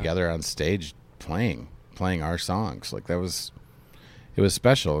happy to be together on stage playing our songs. Like it was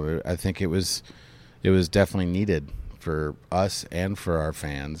special. I think it was definitely needed for us and for our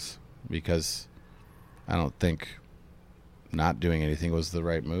fans because I don't think not doing anything was the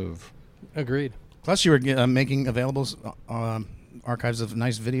right move. Agreed. Plus, you were making available archives of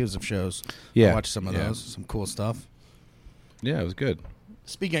nice videos of shows. Yeah. I watched some of Yeah. those. Some cool stuff. Yeah, it was good.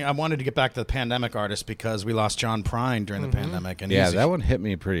 Speaking, I wanted to get back to the pandemic artists because we lost John Prine during the pandemic, and Yeah, he's that one hit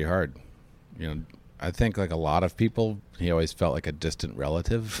me pretty hard. I think like a lot of people, he always felt like a distant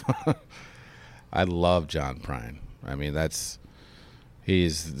relative. I love John Prine. I mean, I think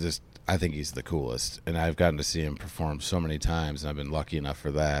he's the coolest, and I've gotten to see him perform so many times, and I've been lucky enough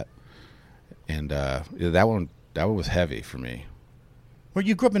for that. And that one was heavy for me. Well,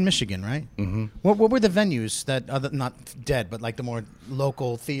 you grew up in Michigan, right? Mm-hmm. What were the venues that not dead, but like the more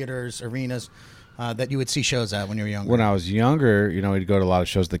local theaters, arenas that you would see shows at when you were younger? When I was younger, we'd go to a lot of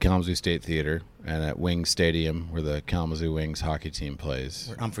shows at the Kalamazoo State Theater and at Wings Stadium, where the Kalamazoo Wings hockey team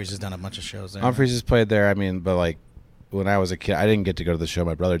plays. Humphreys has done a bunch of shows there. Humphreys has played there. I mean, but like when I was a kid, I didn't get to go to the show.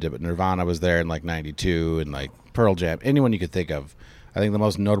 My brother did, but Nirvana was there in like '92, and like Pearl Jam. Anyone you could think of. I think the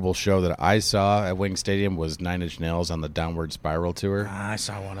most notable show that I saw at Wing Stadium was Nine Inch Nails on the Downward Spiral tour. I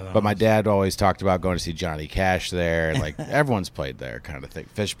saw one of those. But my dad always talked about going to see Johnny Cash there, and like everyone's played there, kind of thing.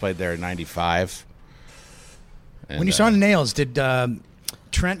 Fish played there in '95. When you saw Nails, did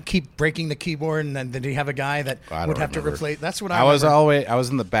Trent keep breaking the keyboard, and then did he have a guy that I would don't have to remember. replace? That's what I was remember. I was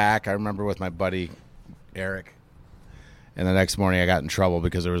in the back. I remember with my buddy Eric, and the next morning I got in trouble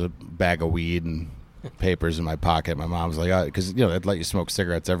because there was a bag of weed and papers in my pocket. My mom was like, because they'd let you smoke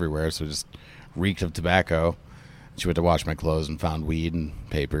cigarettes everywhere, so it just reeked of tobacco. She went to wash my clothes and found weed and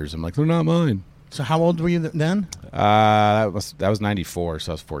papers. I'm like, they're not mine. So how old were you then? That was '94,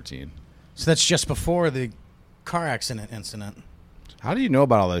 so I was 14. So that's just before the car accident incident. How do you know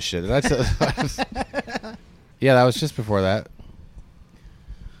about all this shit? Yeah, that was just before that.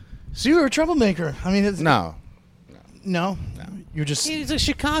 So you were a troublemaker. I mean, No. no. You're just He's a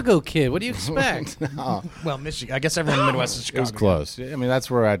Chicago kid. What do you expect? No. well, Michigan. I guess everyone in the Midwest is It Chicago. was close. I mean, that's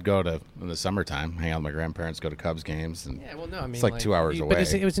where I'd go to in the summertime, hang out with my grandparents, go to Cubs games. And Yeah, well, no, I mean, It's like 2 hours But away.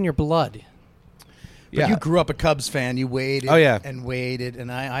 it was in your blood. But you grew up a Cubs fan. You waited Oh, yeah. and waited. And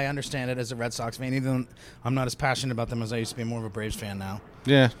I understand it as a Red Sox fan. Even though I'm not as passionate about them as I used to be. I'm more of a Braves fan now.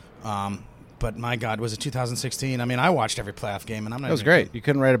 Yeah. But my God, was it 2016? I mean, I watched every playoff game, and I'm not. That was even great. kidding. You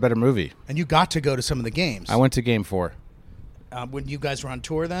couldn't write a better movie. And you got to go to some of the games. I went to Game 4. When you guys were on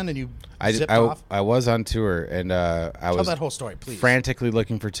tour then, and you I zipped off. I was on tour, and I Tell was that whole story, please. frantically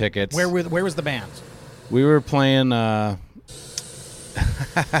looking for tickets. Where was the band? We were playing.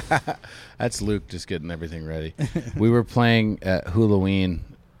 That's Luke just getting everything ready. We were playing at Halloween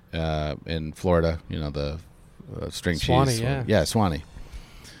in Florida. You know, the string Swanee, cheese. yeah. Swanee.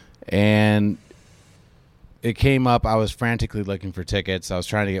 And it came up. I was frantically looking for tickets. I was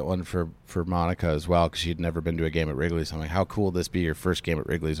trying to get one for Monica as well because she'd never been to a game at Wrigley. So I'm like, how cool would this be? Your first game at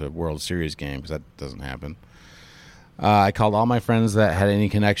Wrigley's a World Series game, because that doesn't happen. I called all my friends that had any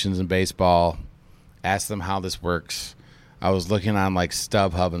connections in baseball, asked them how this works. I was looking on like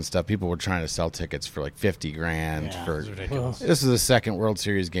StubHub and stuff. People were trying to sell tickets for like $50,000 Yeah, for. it's ridiculous. This is the second World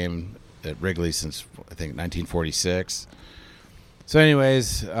Series game at Wrigley since I think 1946. So,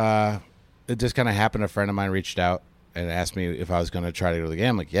 anyways, it just kind of happened. A friend of mine reached out and asked me if I was going to try to go to the game.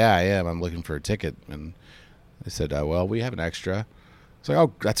 I'm like, yeah, I am. I'm looking for a ticket. And they said, well, we have an extra. It's like,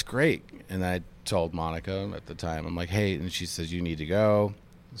 oh, that's great. And I told Monica at the time, I'm like, hey, and she says, you need to go.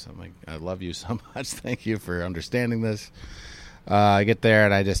 So I'm like, I love you so much. Thank you for understanding this. I get there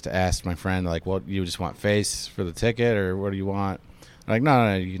and I just asked my friend, like, well, you just want face for the ticket or what do you want? I'm like,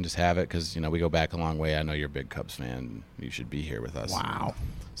 no, you can just have it because, we go back a long way. I know you're a big Cubs fan. You should be here with us. Wow.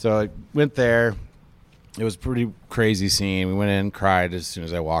 So I went there. It was a pretty crazy scene. We went in, cried as soon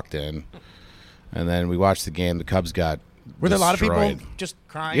as I walked in. And then we watched the game. The Cubs got Were there a lot of destroyed. people just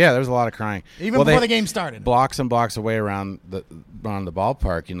crying? Yeah, there was a lot of crying. Even Well, before they- the game started. Blocks and blocks away around the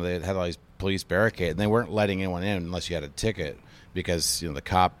ballpark, they had all these police barricades, and they weren't letting anyone in unless you had a ticket because the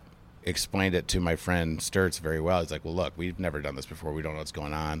cop explained it to my friend Sturts very well. He's like, well, look, we've never done this before. We don't know what's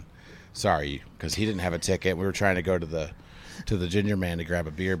going on. Sorry, because he didn't have a ticket. We were trying to go to the Ginger Man to grab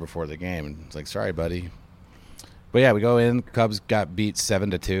a beer before the game, and it's like, sorry, buddy. But yeah, we go in. Cubs got beat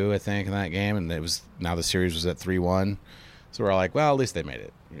 7-2, I think, in that game, and now the series was at 3-1. So we're all like, well, at least they made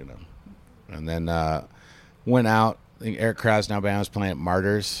it, And then went out. I think Eric Krasnow Band was playing at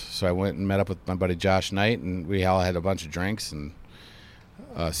Martyrs, so I went and met up with my buddy Josh Knight, and we all had a bunch of drinks. And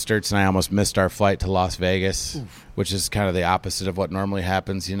Sturts and I almost missed our flight to Las Vegas, which is kind of the opposite of what normally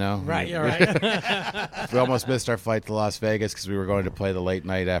happens, Right, yeah, right. We almost missed our flight to Las Vegas because we were going to play the late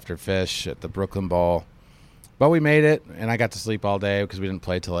night after Fish at the Brooklyn Bowl. But we made it, and I got to sleep all day because we didn't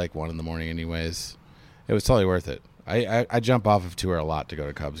play till like 1 in the morning anyways. It was totally worth it. I jump off of tour a lot to go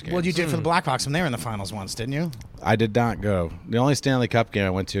to Cubs games. Well, you did for the Blackhawks when they were in the finals once, didn't you? I did not go. The only Stanley Cup game I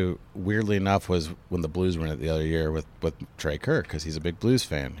went to, weirdly enough, was when the Blues were in it the other year with Trey Kirk because he's a big Blues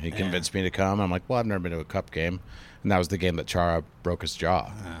fan. He convinced me to come. I'm like, well, I've never been to a Cup game. And that was the game that Chara broke his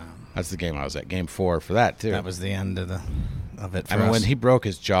jaw. That's the game I was at, Game 4 for that, too. That was the end of it for I mean, us. when he broke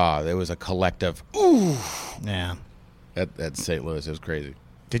his jaw, there was a collective, ooh, Yeah. at St. Louis. It was crazy.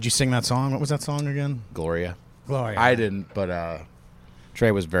 Did you sing that song? What was that song again? Gloria. Gloria. I didn't, but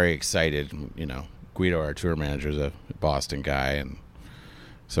Trey was very excited. Guido, our tour manager, is a Boston guy, and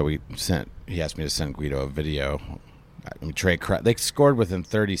so he asked me to send Guido a video. I mean, they scored within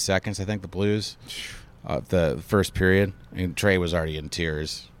 30 seconds, I think, the Blues, the first period, and Trey was already in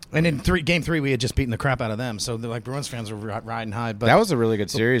tears. And in Game 3, we had just beaten the crap out of them, so like Bruins fans were riding high. But That was a really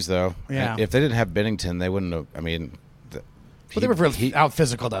good series, though. Yeah. If they didn't have Binnington, they wouldn't have. I mean, they were really out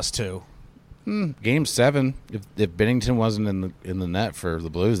physicaled us too. Game 7, if Binnington wasn't in the net for the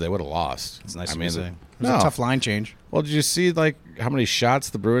Blues, they would have lost. It's nice I of mean, you to say. It was a tough line change. Well, did you see like how many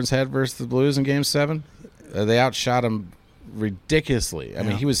shots the Bruins had versus the Blues in Game 7? They outshot him ridiculously. I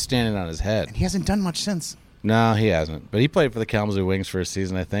mean, he was standing on his head. And he hasn't done much since. No, he hasn't. But he played for the Kalamazoo Wings for a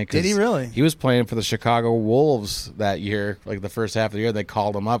season, I think. Did he really? He was playing for the Chicago Wolves that year, like the first half of the year. They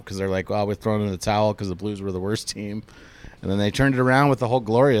called him up because they're like, well, we're throwing in the towel because the Blues were the worst team. And then they turned it around with the whole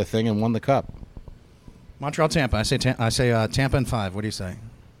Gloria thing and won the Cup. Montreal, Tampa. I say Tampa in 5. What do you say?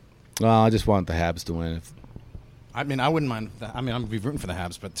 Well, I just want the Habs to win. I mean, I wouldn't mind. I mean, I'm gonna be rooting for the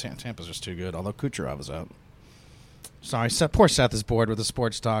Habs, but Tampa's just too good. Although Kucherov is out. Sorry, poor Seth is bored with the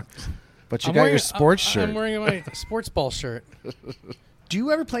sports talk. But you got your sports shirt. I'm wearing my sports ball shirt. Do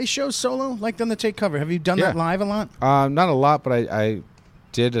you ever play shows solo, like on the Take Cover? Have you done that live a lot? Not a lot, but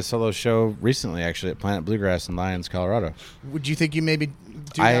did a solo show recently, actually, at Planet Bluegrass in Lyons, Colorado. Would you think you maybe do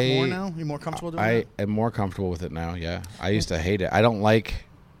that more now? You're more comfortable doing that? I am more comfortable with it now, yeah. I used to hate it. I don't like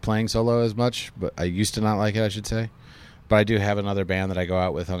playing solo as much, but I used to not like it, I should say. But I do have another band that I go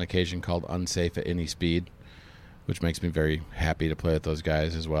out with on occasion called Unsafe at Any Speed, which makes me very happy to play with those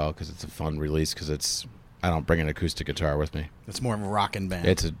guys as well because it's a fun release because I don't bring an acoustic guitar with me. It's more of a rockin' band.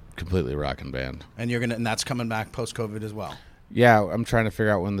 It's a completely rockin' band. And and that's coming back post-COVID as well. Yeah, I'm trying to figure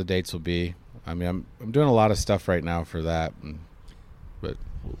out when the dates will be. I mean, I'm doing a lot of stuff right now for that, but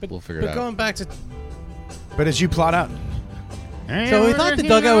we'll figure it out. But going back to... But as you plot out... So we thought the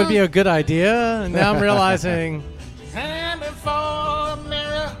dugout would be a good idea, and now I'm realizing...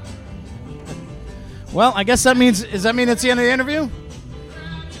 Well, I guess that means... Does that mean it's the end of the interview?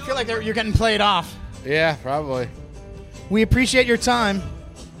 I feel like you're getting played off. Yeah, probably. We appreciate your time.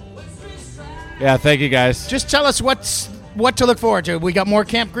 Yeah, thank you, guys. Just tell us what to look forward to. We got more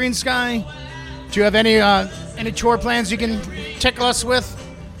Camp Green Sky. Do you have any tour plans you can tickle us with?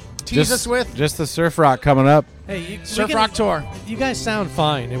 Tease us with? Just the surf rock coming up. Hey, Surf rock tour. You guys sound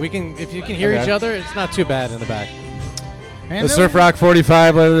fine. If you can hear Okay. each other, it's not too bad in the back. And The Surf Rock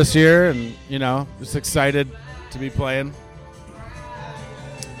 45 later this year, and just excited to be playing.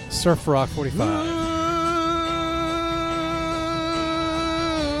 Surf Rock 45.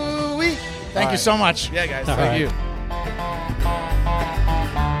 Thank you so much. Yeah, guys. All Thank right. you.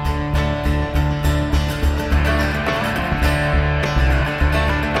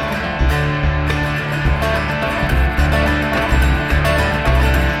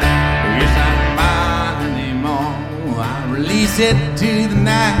 It's not mine anymore. I release it to the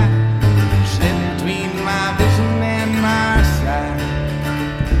night. Slip between my vision and my sight.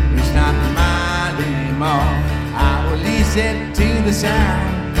 It's not mine anymore. I release it to the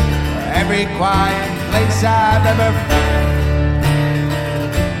sound. Every quiet place I've ever found.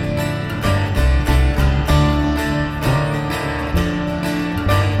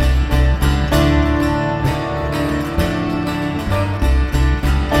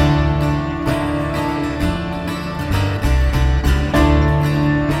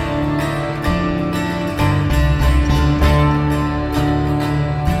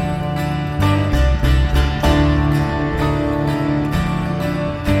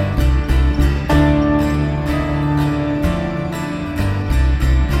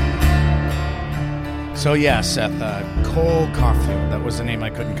 So yeah, Seth, Cole Caulfield, that was the name I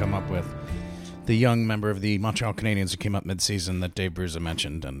couldn't come up with. The young member of the Montreal Canadiens who came up mid-season that Dave Bruza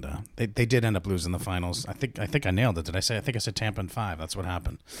mentioned, and they did end up losing the finals. I think I nailed it. Did I say? I think I said Tampa in 5. That's what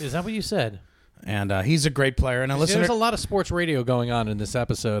happened. Is that what you said? And he's a great player. And There's a lot of sports radio going on in this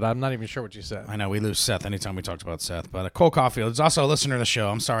episode. I'm not even sure what you said. I know we lose Seth anytime we talked about Seth, but Cole Caulfield is also a listener to the show.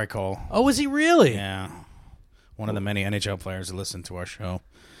 I'm sorry, Cole. Oh, is he really? Yeah, one of the many NHL players who listen to our show.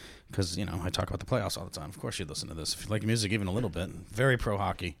 Because, I talk about the playoffs all the time. Of course you'd listen to this. If you like music even a little bit. Very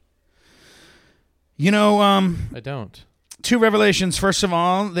pro-hockey. I don't. 2 revelations. First of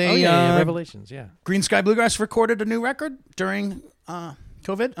all, Revelations, yeah. Green Sky Bluegrass recorded a new record during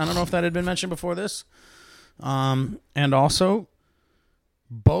COVID. I don't know if that had been mentioned before this. And also,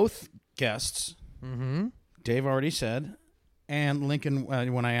 both guests, Dave already said, and Lincoln,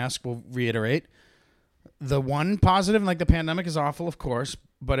 when I ask, will reiterate, the one positive, like the pandemic is awful, of course,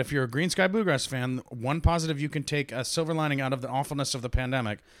 but if you're a Green Sky Bluegrass fan, one positive you can take a silver lining out of the awfulness of the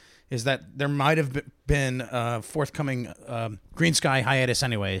pandemic is that there might have been a forthcoming Green Sky hiatus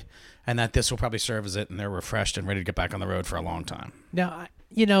anyway, and that this will probably serve as it, and they're refreshed and ready to get back on the road for a long time. Now,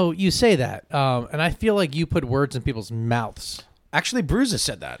 you say that, and I feel like you put words in people's mouths. Actually, Bruza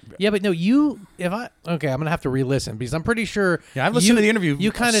said that. Yeah, but no, I'm going to have to re-listen because I'm pretty sure. Yeah, I've listened to the interview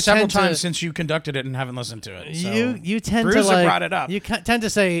you kind of several times since you conducted it and haven't listened to it. So you tend Bruza to brought it up. You tend to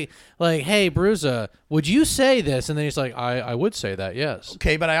say like, "Hey, Bruza, would you say this?" And then he's like, "I would say that, yes."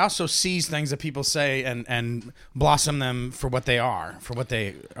 Okay, but I also seize things that people say and blossom them for what they are, for what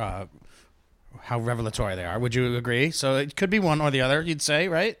they, how revelatory they are. Would you agree? So it could be one or the other. You'd say,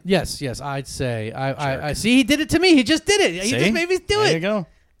 right? Yes, I'd say. I see. He did it to me. He just did it. He just made me do it.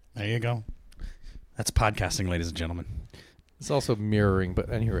 There you go. That's podcasting, ladies and gentlemen. It's also mirroring, but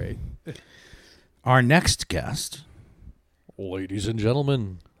at any rate. Our next guest, Ladies and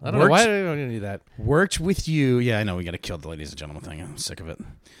gentlemen. I don't know why I don't need that. worked with you. Yeah, I know we got to kill the ladies and gentlemen thing. I'm sick of it.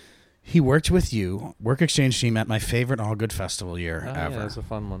 He worked with you, Work Exchange Team, at my favorite All Good Festival year ever. Yeah, that's a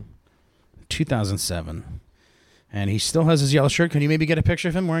fun one. 2007. And he still has his yellow shirt. Can you maybe get a picture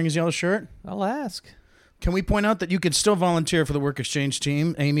of him wearing his yellow shirt? I'll ask. Can we point out that you could still volunteer for the Work Exchange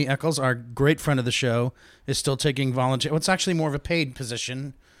Team? Amy Eccles, our great friend of the show, is still taking volunteer. Well, it's actually more of a paid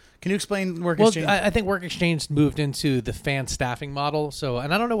position Can you explain Work Well, Exchange? I think Work Exchange moved into the fan staffing model. So,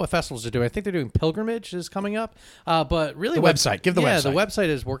 and I don't know what festivals are doing. I think they're doing Pilgrimage is coming up. But really, The website. Give the website. The website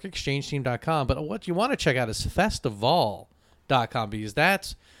is workexchangeteam.com. But what you want to check out is festival.com, because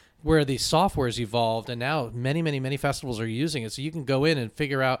that's where the software's evolved, and now many festivals are using it. So you can go in and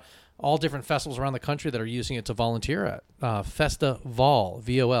figure out all different festivals around the country that are using it to volunteer at.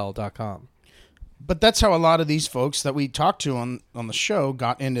 Festival.com. But that's how a lot of these folks that we talked to on the show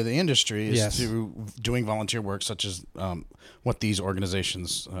got into the industry, is Yes. through doing volunteer work, such as what these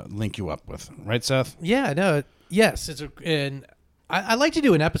organizations link you up with. Right, Seth? Yeah, no, yes, and I like to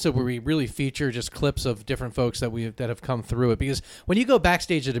do an episode where we really feature just clips of different folks that have come through it, because when you go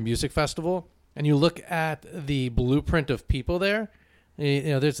backstage at a music festival and you look at the blueprint of people there,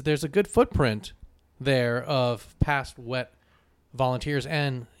 there's a good footprint there of past wet volunteers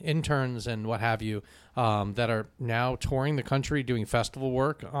and interns and what have you, that are now touring the country doing festival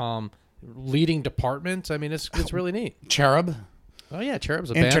work, leading departments. I mean, it's really neat. Cherub, Oh yeah,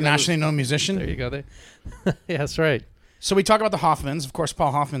 Cherub's a band. internationally known musician. There you go. Yeah, that's right. So we talk about the Hoffmans. Of course,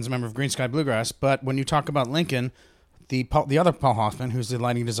 Paul Hoffman's a member of Green Sky Bluegrass. But when you talk about Lincoln, the other Paul Hoffman, who's the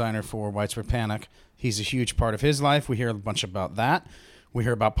lighting designer for Widespread Panic, he's a huge part of his life. We hear a bunch about that. We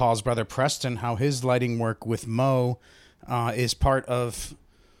hear about Paul's brother Preston, how his lighting work with Mo is part of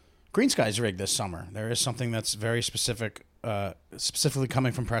Green Sky's rig this summer. There is something that's very specific, specifically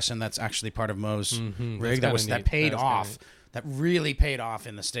coming from Preston, that's actually part of Mo's rig. That paid off. That really paid off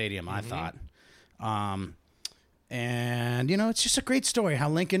in the stadium, I thought. And, it's just a great story how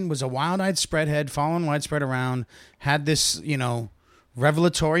Lincoln was a wild-eyed spreadhead, following Widespread around, had this,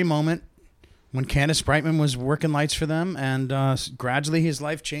 revelatory moment when Candace Brightman was working lights for them, and gradually his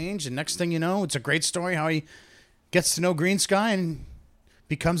life changed. And next thing you know, it's a great story how he gets to know Green Sky and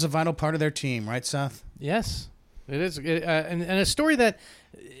becomes a vital part of their team. Right, Seth? Yes, it is. And a story that,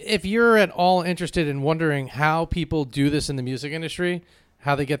 if you're at all interested in wondering how people do this in the music industry,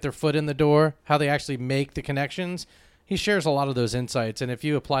 how they get their foot in the door, how they actually make the connections, he shares a lot of those insights. And if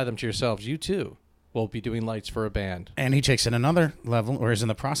you apply them to yourselves, you too will be doing lights for a band. And he takes it another level, or is in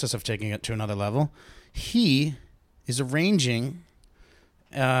the process of taking it to another level. He is arranging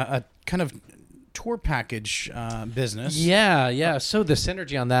a kind of tour package business. Yeah. So the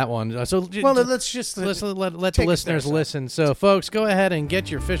synergy on that one. Let's let let the take it listeners there, listen. So, folks, go ahead and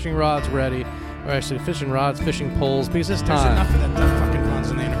get your fishing rods ready, or actually fishing rods, fishing poles, because it's There's time. enough of that fucking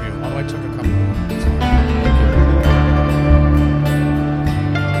puns in the interview, although I took a couple.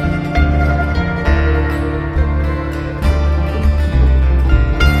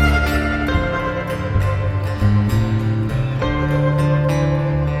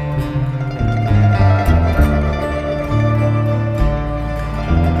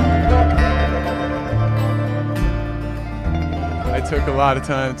 Took a lot of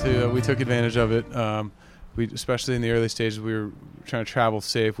time we took advantage of it. We, especially in the early stages, we were trying to travel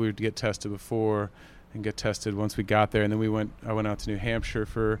safe. We would get tested before and get tested once we got there. And then I went out to New Hampshire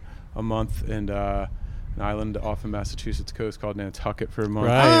for a month, and an island off the Massachusetts coast called Nantucket for a month.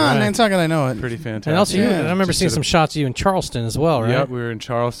 Right. Nantucket, I know it. Pretty fantastic. And also, Yeah. I remember seeing some shots of you in Charleston as well, right? Yep, we were in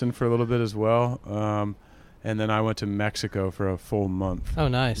Charleston for a little bit as well. And then I went to Mexico for a full month Oh,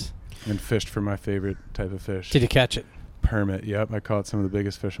 nice. and fished for my favorite type of fish. Did you catch it? Permit. Yep, I caught some of the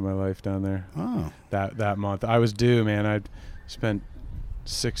biggest fish of my life down there. Oh. That month I was due, man. I'd spent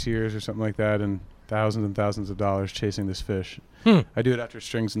 6 years or something like that, and thousands of dollars chasing this fish. I do it after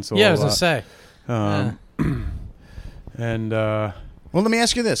Strings and Soul. Yeah, I was gonna say. And Well, let me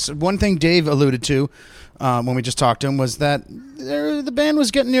ask you this. One thing Dave alluded to when we just talked to him was that the band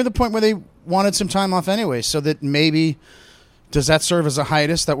was getting near the point where they wanted some time off anyway, so that maybe... Does that serve as a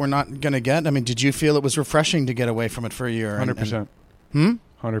hiatus that we're not going to get? I mean, did you feel it was refreshing to get away from it for a year? 100%.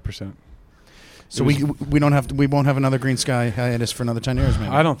 100%. So we won't have another Green Sky hiatus for another 10 years, maybe.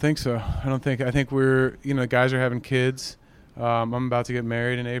 I don't think so. I think we're, guys are having kids. I'm about to get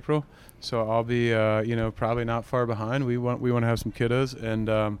married in April, so I'll be, probably not far behind. We want to have some kiddos, and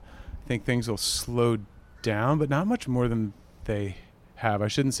I think things will slow down, but not much more than they have. I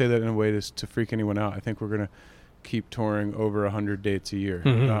shouldn't say that in a way to freak anyone out. I think we're going to keep touring over 100 dates a year,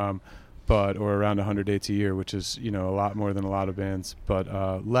 or around 100 dates a year, which is, a lot more than a lot of bands, but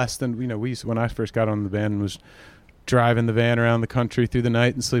less than, when I first got on the band and was driving the van around the country through the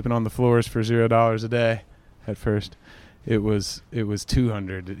night and sleeping on the floors for $0 a day at first. It was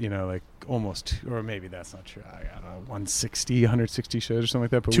 200, like almost, or maybe that's not true. I don't know, 160 shows or something like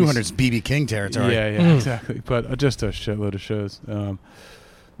that. But 200's BB King territory. Yeah, exactly. But just a shitload of shows.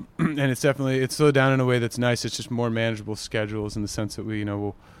 And it's slowed down in a way that's nice. It's just more manageable schedules in the sense that we,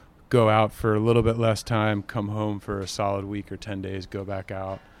 we'll go out for a little bit less time, come home for a solid week or 10 days, go back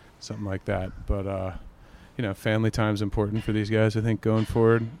out, something like that. But family time's important for these guys, I think, going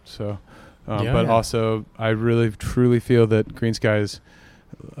forward. So, also, I really truly feel that Green Sky is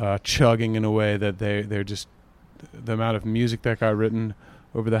chugging in a way that they're just, the amount of music that got written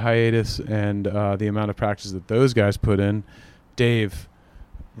over the hiatus and the amount of practice that those guys put in. Dave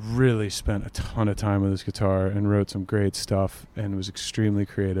really spent a ton of time with his guitar and wrote some great stuff and was extremely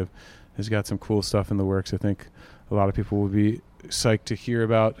creative. He's got some cool stuff in the works. I think a lot of people will be psyched to hear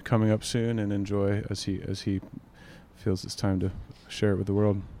about coming up soon and enjoy as he feels it's time to share it with the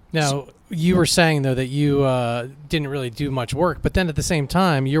world. Now, you were saying, though, that you didn't really do much work, but then at the same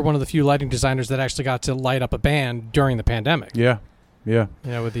time, you're one of the few lighting designers that actually got to light up a band during the pandemic. Yeah. You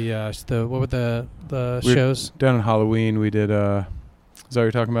know, with what were the shows? Down in Halloween, we did, is that what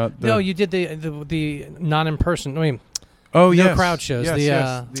you're talking about? No, you did the not in person, no yes. Crowd shows.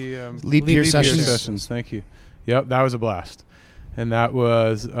 Yes, the Leap Year sessions. Thank you. Yep, that was a blast. And that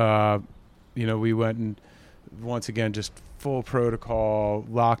was, we went and once again just full protocol,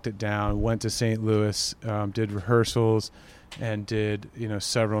 locked it down, went to St. Louis, did rehearsals, and did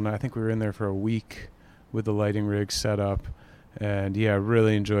several. I think we were in there for a week with the lighting rig set up, and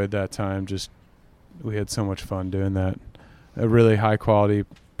really enjoyed that time. Just we had so much fun doing that. A really high quality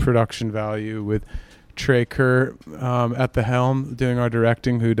production value with Trey Kerr at the helm doing our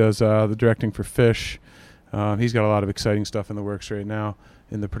directing, who does the directing for Fish. He's got a lot of exciting stuff in the works right now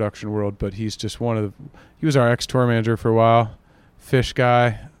in the production world, but he's just he was our ex-tour manager for a while. Fish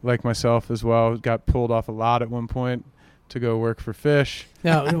guy, like myself as well, got pulled off a lot at one point to go work for Fish.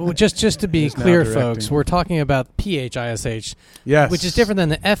 Now, just to be clear, folks, we're talking about PHISH, yes, which is different than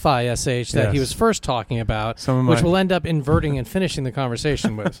the FISH that he was first talking about, which we'll end up inverting and finishing the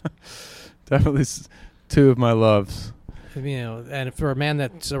conversation with. Definitely two of my loves. And for a man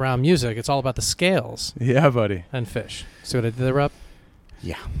that's around music, it's all about the scales. Yeah, buddy. And Fish. See what I did there, Rob?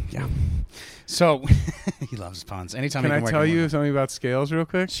 Yeah. So he loves puns. Anytime Can I tell you something about scales real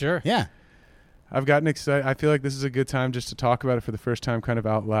quick? Sure. Yeah. I've gotten excited. I feel like this is a good time just to talk about it for the first time kind of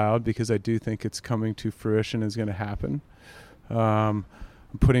out loud, because I do think it's coming to fruition, is going to happen. I'm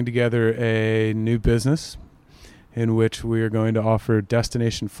putting together a new business in which we are going to offer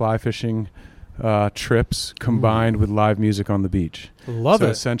destination fly fishing trips combined with live music on the beach. Love it.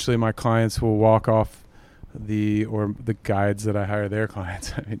 So essentially my clients will walk off the guides that I hire their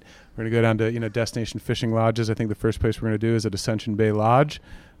clients. I mean, we're going to go down to destination fishing lodges. I think the first place we're going to do is at Ascension Bay Lodge.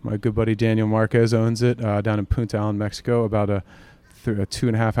 My good buddy Daniel Marquez owns it down in Punta Allen, Mexico, about a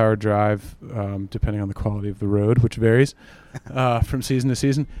 2.5 hour drive, depending on the quality of the road, which varies from season to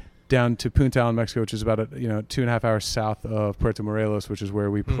season, down to Punta Allen, Mexico, which is about 2.5 hours south of Puerto Morelos, which is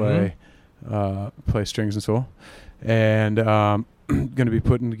where we play Strings and Soul. And going to be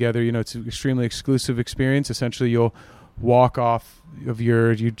putting together, it's an extremely exclusive experience. Essentially, you'll walk off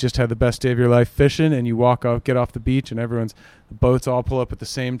you just had the best day of your life fishing, and you get off the beach, and the boats all pull up at the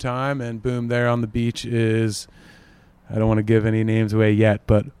same time, and boom, there on the beach is, I don't want to give any names away yet,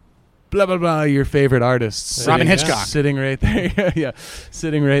 but blah, blah, blah, your favorite artists. Robin Hitchcock. Sitting right there. Yeah,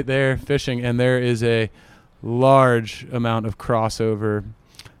 sitting right there fishing, and there is a large amount of crossover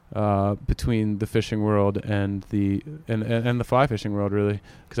between the fishing world and the fly fishing world, really,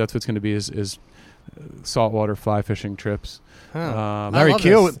 because that's what's going to be is saltwater fly fishing trips. Larry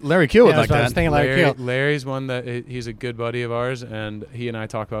Keel would like that. I was thinking Larry Keel. Larry's one that he's a good buddy of ours, and he and I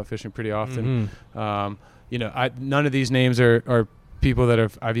talk about fishing pretty often. None of these names are people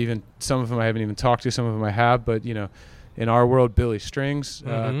that some of them I haven't even talked to, some of them I have, but in our world, Billy Strings,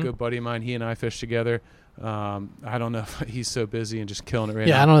 a good buddy of mine, he and I fish together. I don't know if he's so busy and just killing it right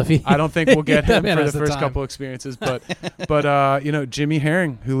now. Yeah, I don't know if I don't think we'll get him for the first couple experiences, but Jimmy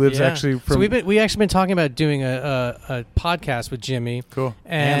Herring, who lives actually from. So we actually been talking about doing a podcast with Jimmy. Cool.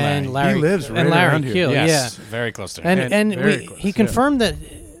 And Larry. He lives right and Larry around here. Keel, Yes, very close to him. And he confirmed that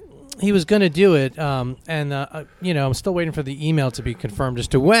he was going to do it, I'm still waiting for the email to be confirmed as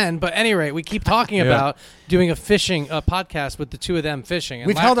to when. But at any rate, we keep talking about doing a podcast with the two of them fishing. And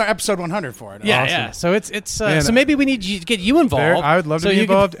We've held our episode 100 for it. Yeah, Awesome. yeah. So it's so maybe we need to get you involved. I would love to be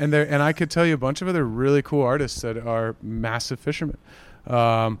involved, and I could tell you a bunch of other really cool artists that are massive fishermen.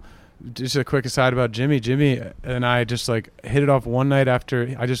 Just a quick aside about Jimmy. Jimmy and I just hit it off one night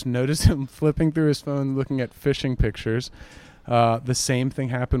after I just noticed him flipping through his phone looking at fishing pictures. The same thing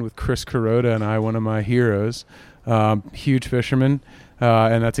happened with Chris Kuroda and I, one of my heroes, huge fisherman,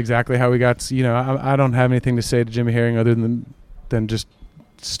 and that's exactly how we got. I don't have anything to say to Jimmy Herring other than just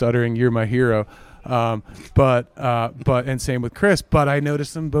stuttering, "You're my hero." But and same with Chris. But I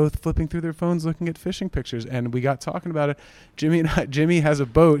noticed them both flipping through their phones, looking at fishing pictures, and we got talking about it. Jimmy has a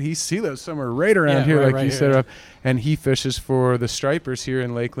boat. He lives somewhere right around here, like you said, up, and he fishes for the stripers here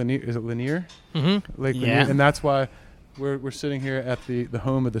in Lake Lanier. Is it Lanier? Mm-hmm. Lake Lanier, and that's why. We're sitting here at the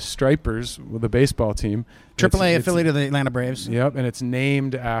home of the Stripers, with the baseball team. AAA affiliate of the Atlanta Braves. Yep, and it's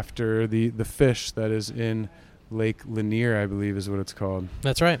named after the fish that is in Lake Lanier, I believe is what it's called.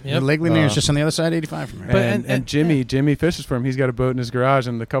 That's right. Yeah, Yep. Lake Lanier is just on the other side of 85 from here. But- And Jimmy fishes for him. He's got a boat in his garage,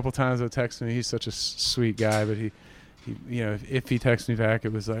 and the couple times I texted me, he's such a sweet guy. But he if he texts me back,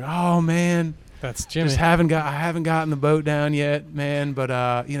 it was like, oh man, That's Jimmy. I haven't gotten the boat down yet, man. But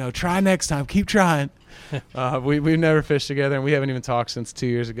try next time. Keep trying. We've never fished together, and we haven't even talked since 2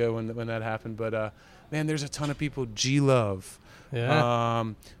 years ago when that happened. But man, there's a ton of people. G-Love. Yeah.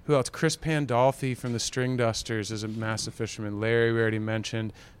 Who else? Chris Pandolfi from the String Dusters is a massive fisherman. Larry, we already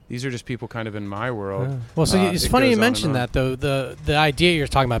mentioned. These are just people kind of in my world. Well, so it's It funny goes you on mentioned and that, though. The idea you're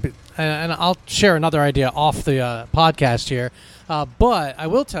talking about, and I'll share another idea off the podcast here. But I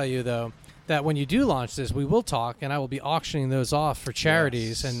will tell you, though, that when you do launch this, we will talk, and I will be auctioning those off for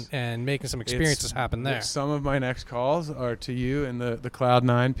charities and making some experiences happen there. Some of my next calls are to you and the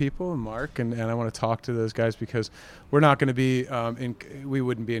Cloud9 people and Mark, and I want to talk to those guys because we're not going to be we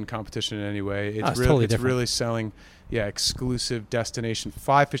wouldn't be in competition in any way. It's totally different. Really selling exclusive destination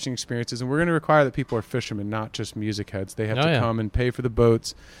fly fishing experiences, and we're going to require that people are fishermen, not just music heads. They have to come and pay for the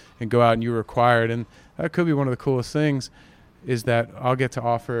boats and go out, and you're required. And that could be one of the coolest things, is that I'll get to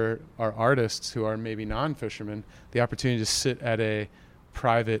offer our artists who are maybe non-fishermen the opportunity to sit at a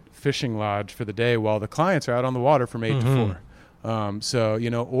private fishing lodge for the day while the clients are out on the water from 8 to 4.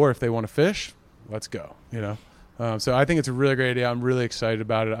 So, or if they want to fish, let's go, So I think it's a really great idea. I'm really excited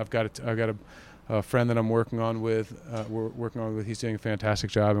about it. I've got a friend that I'm working on with. He's doing a fantastic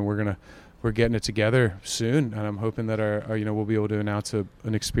job, and we're getting it together soon. And I'm hoping that our we'll be able to announce an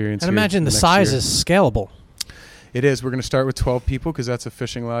experience. And here imagine the next size year. is scalable. It is. We're going to start with 12 people because that's a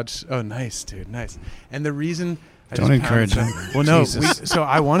fishing lodge. Oh, nice, dude, nice. And the reason Don't encourage him. Well, no. Jesus. So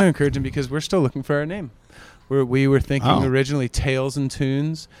I want to encourage him because we're still looking for our name. We were thinking originally Tales and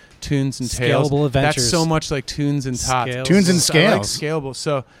Tunes and Tales. Scalable Adventures. That's so much like Tunes and Tots. Scales. Tunes and So I like Scales.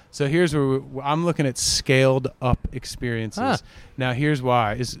 scalable. So here's where I'm looking at scaled up experiences. Now here's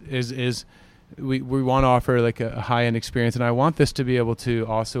why is we want to offer like a high end experience, and I want this to be able to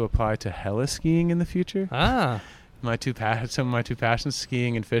also apply to heli skiing in the future. Some of my two passions,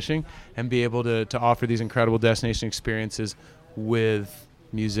 skiing and fishing, and be able to offer these incredible destination experiences with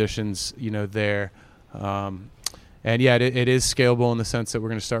musicians, there. And yeah, it is scalable in the sense that we're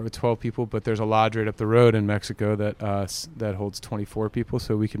going to start with 12 people, but there's a lodge right up the road in Mexico that holds 24 people,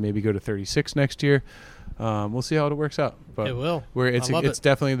 so we can maybe go to 36 next year. We'll see how it works out. But It will. It's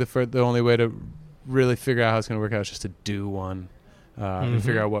definitely the only way to really figure out how it's going to work out is just to do one. And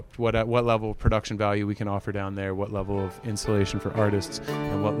figure out what level of production value we can offer down there, what level of installation for artists,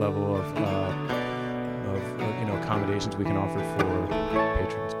 and what level of accommodations we can offer for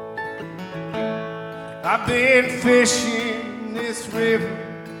patrons. I've been fishing this river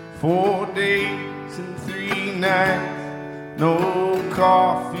 4 days and 3 nights. No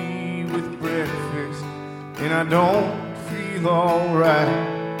coffee with breakfast, and I don't feel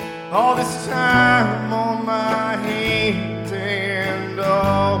alright. All this time on my hands and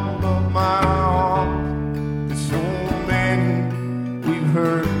all of my arms. There's so many we've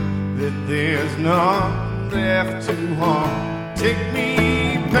heard that there's none left to harm. Take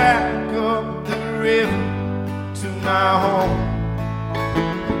me back up the river to my home.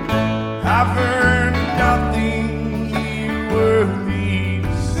 I've heard nothing here worthy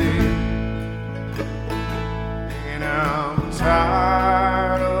to say, and I'm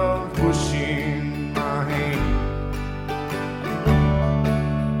tired of pushing my hand.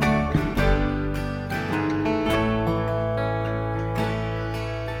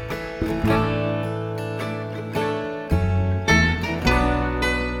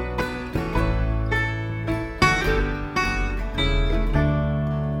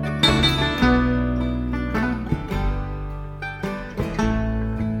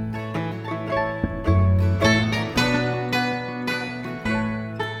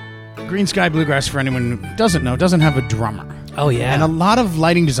 Green Sky Bluegrass, for anyone who doesn't know, doesn't have a drummer. Oh, yeah. And a lot of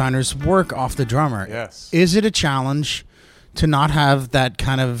lighting designers work off the drummer. Yes. Is it a challenge to not have that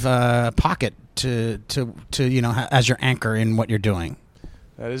kind of pocket to as your anchor in what you're doing?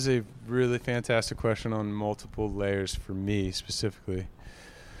 That is a really fantastic question on multiple layers for me specifically.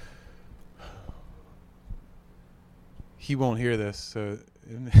 He won't hear this, so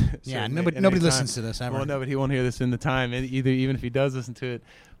Yeah, certain- nobody in any time. listens to this ever. Well, no, but he won't hear this in the time. Even if he does listen to it,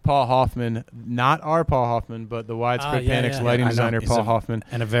 Paul Hoffman, not our Paul Hoffman, but the Widespread Panic's lighting I know. designer, He's Paul a- Hoffman.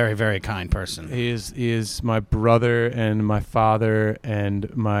 And a very, very kind person. He is my brother and my father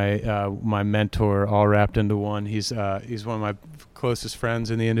and my mentor, all wrapped into one. He's one of my closest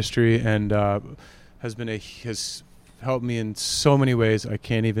friends in the industry, and has helped me in so many ways. I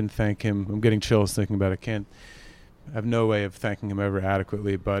can't even thank him. I'm getting chills thinking about it. I have no way of thanking him ever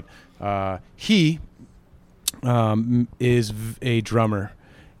adequately. But he is a drummer,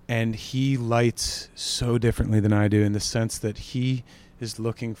 and he lights so differently than I do, in the sense that he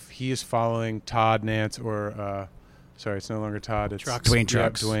is following Todd Nance, or sorry, it's no longer Todd. It's Trucks. Dwayne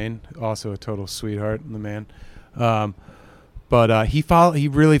Trucks. Dwayne, also a total sweetheart, the man. But he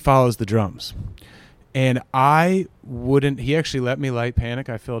really follows the drums. And I wouldn't. He actually let me light Panic.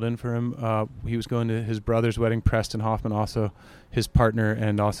 I filled in for him. He was going to his brother's wedding. Preston Hoffman, also his partner,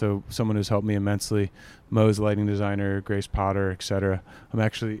 and also someone who's helped me immensely. Mo's lighting designer, Grace Potter, etc. I'm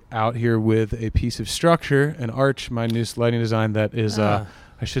actually out here with a piece of structure, an arch, my newest lighting design. That is, I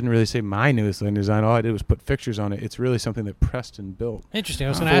shouldn't really say my newest lighting design. All I did was put fixtures on it. It's really something that Preston built. Interesting.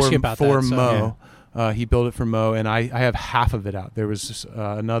 I was going to ask you about for that. So, Mo. He built it for Mo, and I have half of it out. There was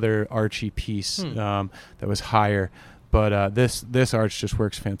another archy piece that was higher, but this arch just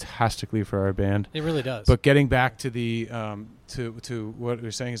works fantastically for our band. It really does. But getting back to the to what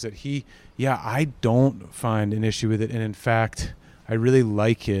you're saying is that I don't find an issue with it, and in fact, I really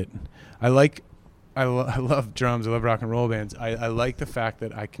like it. I love drums. I love rock and roll bands. I like the fact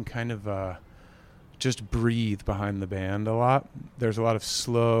that I can kind of just breathe behind the band a lot. There's a lot of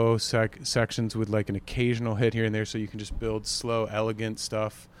slow sections with like an occasional hit here and there, so you can just build slow, elegant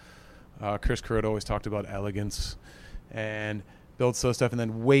stuff. Chris Carrota always talked about elegance, and build slow stuff and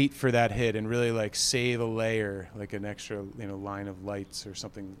then wait for that hit and really like save a layer, like an extra line of lights or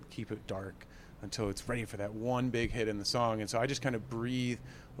something, keep it dark until it's ready for that one big hit in the song. And so I just kind of breathe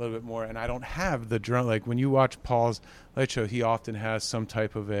a little bit more, and I don't have the drum. Like when you watch Paul's light show, he often has some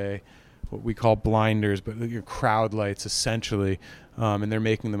type of what we call blinders, but your crowd lights essentially, and they're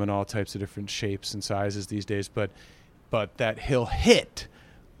making them in all types of different shapes and sizes these days. But that he'll hit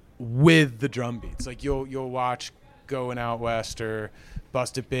with the drum beats. Like you'll watch Going Out West or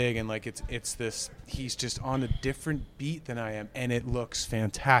Bust It Big, and like it's this. He's just on a different beat than I am, and it looks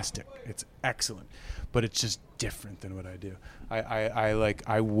fantastic. It's excellent, but it's just different than what I do.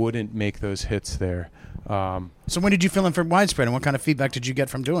 I wouldn't make those hits there. So when did you fill in for Widespread, and what kind of feedback did you get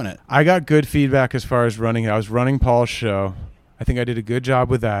from doing it? I got good feedback as far as running. I was running Paul's show. I think I did a good job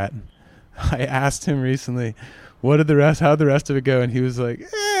with that. I asked him recently, how'd the rest of it go? And he was like,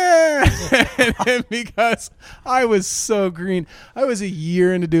 and because I was so green. I was a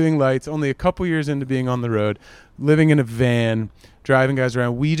year into doing lights, only a couple years into being on the road, living in a van, driving guys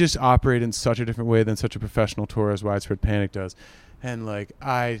around. We just operate in such a different way than such a professional tour as Widespread Panic does. And like,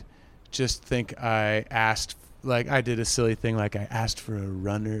 I just think I did a silly thing, like I asked for a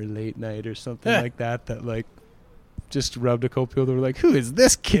runner late night or something like that like just rubbed a couple people that were like, who is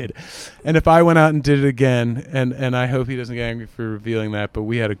this kid? And if I went out and did it again, and I hope he doesn't get angry for revealing that, but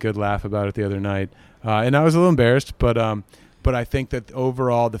we had a good laugh about it the other night. And I was a little embarrassed, but I think that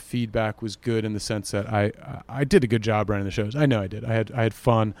overall the feedback was good in the sense that I did a good job running the shows. I know I did. I had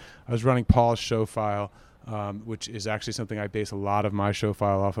fun. I was running Paul's show file, which is actually something I base a lot of my show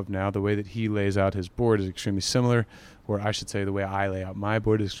file off of now. The way that he lays out his board is extremely similar, or I should say the way I lay out my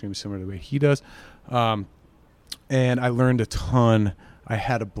board is extremely similar to the way he does. And I learned a ton. I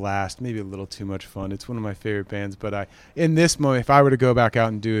had a blast, maybe a little too much fun. It's one of my favorite bands, but in this moment, if I were to go back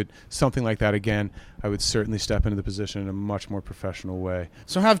out and do it, something like that again, I would certainly step into the position in a much more professional way.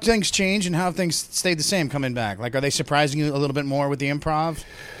 So how have things changed and how have things stayed the same coming back? Like, are they surprising you a little bit more with the improv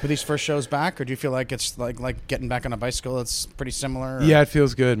with these first shows back, or do you feel like it's like getting back on a bicycle? It's pretty similar? Or? Yeah, it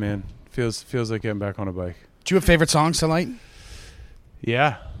feels good, man. Feels like getting back on a bike. Do you have favorite songs to light?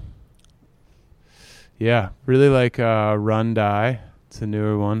 Yeah, really like Run Die. It's a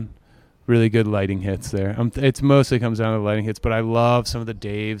newer one. Really good lighting hits there. It's mostly comes down to the lighting hits, but I love some of the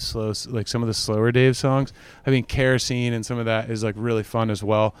Dave some of the slower Dave songs. I mean, Kerosene and some of that is like really fun as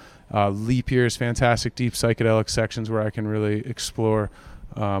well. Leap Year is fantastic. Deep psychedelic sections where I can really explore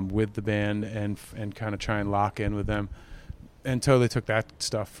with the band and kind of try and lock in with them. And totally took that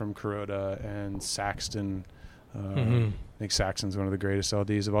stuff from Carrota and Saxton. I think Saxon's one of the greatest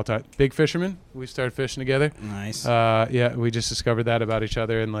LDs of all time. Big Fisherman, we started fishing together. Nice. Yeah, we just discovered that about each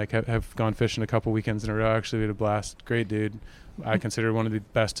other and like have gone fishing a couple weekends in a row. Actually, we had a blast. Great dude. I consider one of the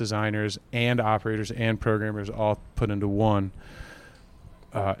best designers and operators and programmers all put into one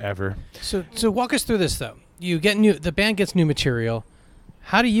ever. So walk us through this though. The band gets new material.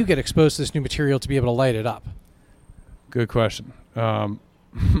 How do you get exposed to this new material to be able to light it up? Good question. They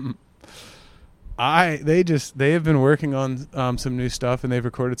have been working on some new stuff, and they've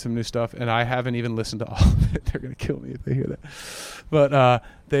recorded some new stuff, and I haven't even listened to all of it. They're gonna kill me if they hear that. But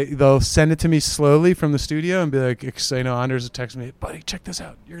they'll send it to me slowly from the studio and be like, Anders will text me, buddy, check this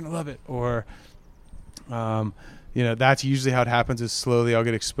out, you're gonna love it. Or that's usually how it happens, is slowly I'll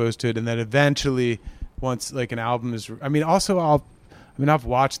get exposed to it, and then eventually once like an album is I've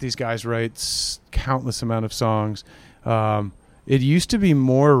watched these guys write countless amount of songs. It used to be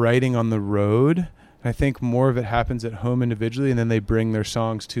more writing on the road. I think more of it happens at home individually, and then they bring their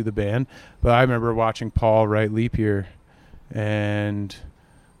songs to the band. But I remember watching Paul write Leap Year, and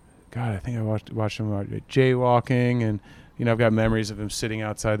God, I think I watched him jaywalking, and I've got memories of him sitting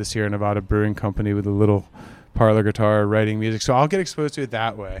outside the Sierra Nevada Brewing Company with a little parlor guitar writing music. So I'll get exposed to it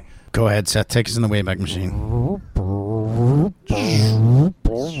that way. Go ahead, Seth. Take us in the Wayback Machine.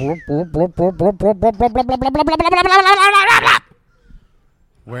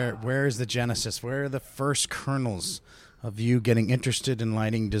 Where is the genesis? Where are the first kernels of you getting interested in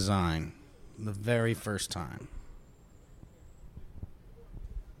lighting design? The very first time.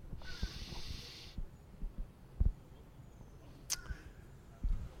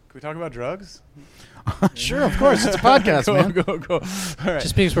 Can we talk about drugs? Sure, of course. It's a podcast, man. Go. All right.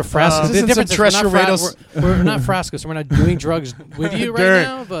 Just because we're Frascos. This The isn't difference some is Terrestrial we're not Frascos, so we're not doing drugs with you right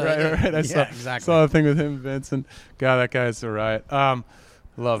now. But right. I exactly. saw a thing with him, Vince, and God, that guy's a riot.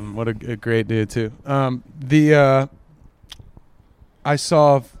 Love him. What a great dude too. I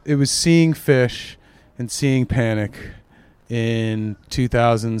saw it was Seeing Fish and Seeing Panic in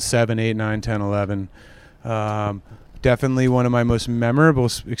 2007, 8, 9, 10, 11. Definitely one of my most memorable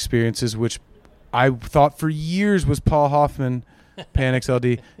experiences, which I thought for years was Paul Hoffman, Panic's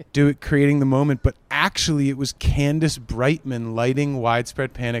LD, creating the moment, but actually it was Candace Brightman lighting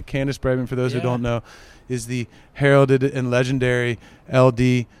Widespread Panic. Candace Brightman, for those who don't know, is the heralded and legendary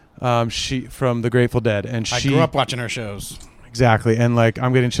LD she from the Grateful Dead, and I grew up watching her shows. Exactly, and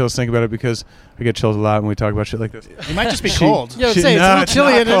I'm getting chills thinking about it because I get chills a lot when we talk about shit like this. You might just be cold. Yo, say it's a little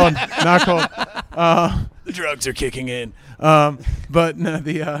chilly in not it. Not cold. The drugs are kicking in. But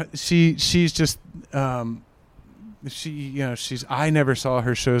no, she's just she's. I never saw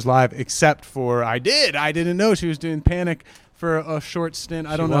her shows live except for I didn't know she was doing Panic for a short stint.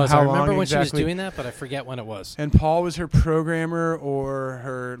 I don't know how long I remember when exactly. she was doing that, but I forget when it was. And Paul was her programmer or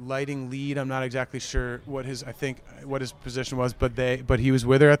her lighting lead. I'm not exactly sure what his position was, but he was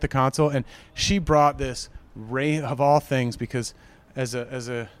with her at the console, and she brought this of all things, because as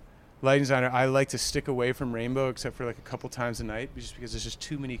a lighting designer, I like to stick away from rainbow except for like a couple times a night, just because there's just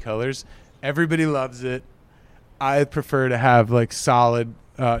too many colors. Everybody loves it. I prefer to have like solid,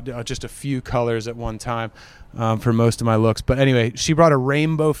 just a few colors at one time for most of my looks. But anyway, she brought a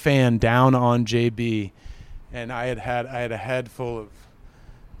rainbow fan down on JB, and I had a head full of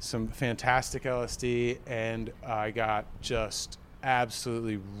some fantastic LSD, and I got just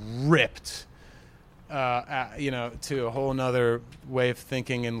absolutely ripped. To a whole nother way of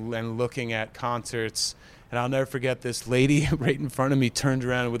thinking and looking at concerts. And I'll never forget this lady right in front of me turned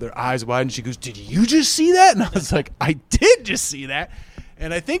around with her eyes wide, and she goes, "Did you just see that?" And I was like, "I did just see that."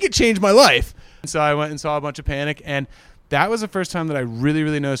 And I think it changed my life. And so I went and saw a bunch of Panic, and that was the first time that I really,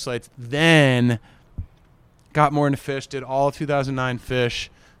 really noticed lights. Then got more into Fish, did all of 2009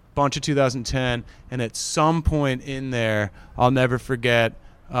 Fish, bunch of 2010, and at some point in there, I'll never forget.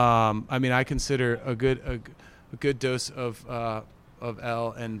 I consider a good dose of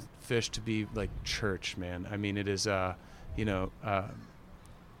L and Fish to be like church, man. I mean, it is, I'm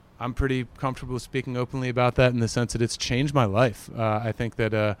pretty comfortable speaking openly about that in the sense that it's changed my life. I think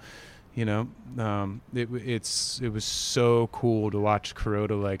that, it was so cool to watch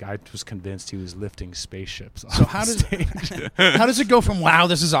Kuroda. Like, I was convinced he was lifting spaceships. So how does it go from "wow,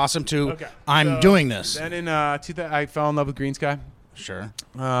 this is awesome" to "I'm doing this"? Then I fell in love with Green Sky. Sure.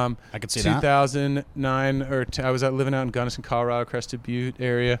 I could see that. 2009, I was living out in Gunnison, Colorado, Crested Butte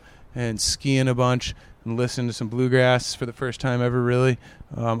area, and skiing a bunch and listening to some bluegrass for the first time ever, really,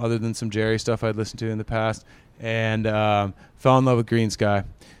 other than some Jerry stuff I'd listened to in the past, and fell in love with Green Sky.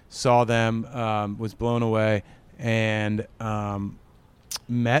 Saw them, was blown away, and went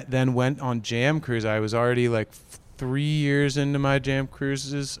on jam cruise. I was already like 3 years into my jam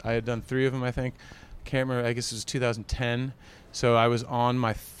cruises. I had done 3 of them, I think. Can't remember. I guess it was 2010. So I was on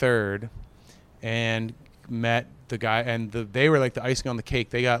my 3rd, and met the guy, and they were like the icing on the cake.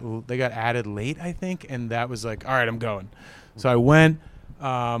 They got added late, I think, and that was like, all right, I'm going. So I went.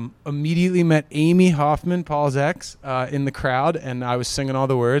 Immediately met Amy Hoffman, Paul's ex, in the crowd, and I was singing all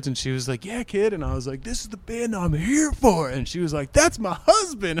the words, and she was like, "Yeah, kid," and I was like, "This is the band I'm here for," and she was like, "That's my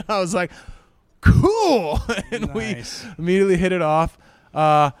husband," and I was like, "Cool," and Nice. we immediately hit it off,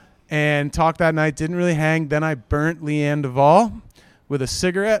 and talked that night. Didn't really hang. Then I burnt Leanne Duvall with a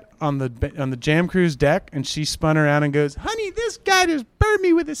cigarette on the Jam Cruise deck, and she spun around and goes, "Honey, this guy just burned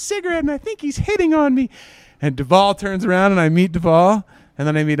me with a cigarette, and I think he's hitting on me." And Duvall turns around, and I meet Duvall. And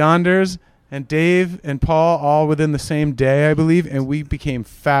then I meet Anders and Dave and Paul all within the same day, I believe, and we became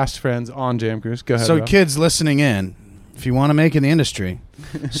fast friends on Jam Cruise. Go ahead. So Rob. kids listening in, if you want to make it in the industry,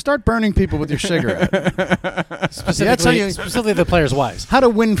 start burning people with your cigarette. Specifically the players' wives. How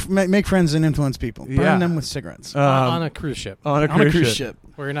to make friends and influence people. Burn Yeah. them with cigarettes. On a cruise ship. on a On a cruise, cruise ship.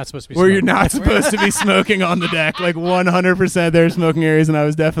 ship. Where you're not supposed to be Where you're smoking. not supposed to be smoking on the deck. Like 100% there are smoking areas, and I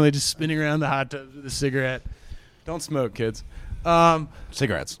was definitely just spinning around the hot tub with a cigarette. Don't smoke, kids.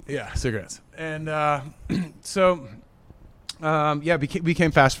 Cigarettes. Yeah, cigarettes. And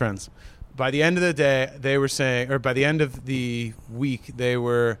became fast friends. By the end of the day, they were saying, or by the end of the week, they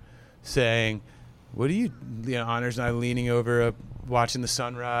were saying, "What are you know, Honors and I leaning over, watching the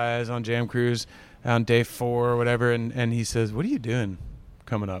sunrise on Jam Cruise on day 4 or whatever," and he says, "What are you doing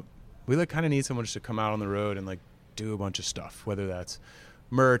coming up? We like kind of need someone just to come out on the road and like do a bunch of stuff, whether that's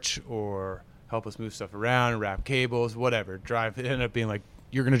merch or help us move stuff around and wrap cables, whatever. Drive." It ended up being like,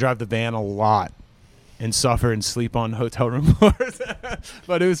 "You're going to drive the van a lot and suffer and sleep on hotel room floors."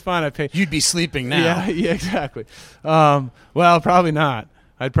 But it was fine. I paid. You'd be sleeping now. Yeah, exactly. Well, probably not.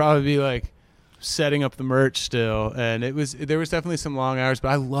 I'd probably be like setting up the merch still. And there was definitely some long hours, but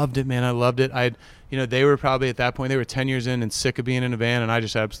I loved it, man. I loved it. They were probably at that point, they were 10 years in and sick of being in a van, and I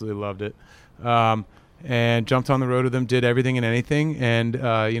just absolutely loved it. And jumped on the road with them, did everything and anything. And,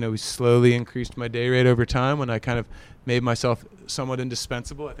 we slowly increased my day rate over time when I kind of made myself somewhat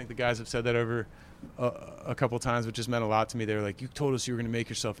indispensable. I think the guys have said that over a couple of times, which just meant a lot to me. They were like, "You told us you were going to make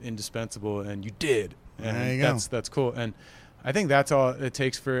yourself indispensable, and you did." And There you go. that's cool. And I think that's all it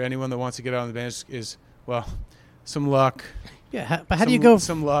takes for anyone that wants to get out on the band is some luck. Yeah, but how do you go?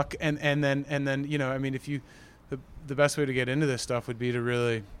 Some luck, and then if you the best way to get into this stuff would be to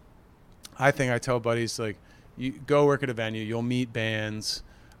really, I think I tell buddies, like, you go work at a venue, you'll meet bands.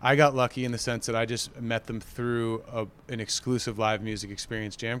 I got lucky in the sense that I just met them through an exclusive live music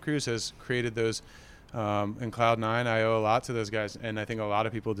experience. Jam Cruise has created those, and Cloud9, I owe a lot to those guys, and I think a lot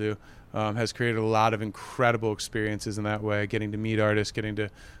of people do, has created a lot of incredible experiences in that way, getting to meet artists,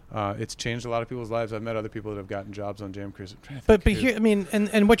 it's changed a lot of people's lives. I've met other people that have gotten jobs on Jam Cruise. But here, I mean,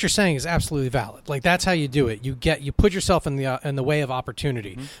 and what you're saying is absolutely valid. Like, that's how you do it. You put yourself in the way of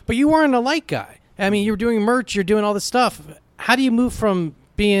opportunity. Mm-hmm. But you weren't a light guy. I mean, you were doing merch, you're doing all this stuff. How do you move from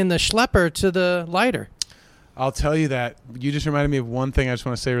being the schlepper to the lighter? I'll tell you that. You just reminded me of one thing I just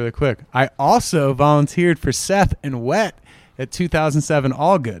want to say really quick. I also volunteered for Seth and Wet at 2007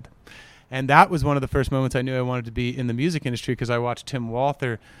 All Good. And that was one of the first moments I knew I wanted to be in the music industry, because I watched Tim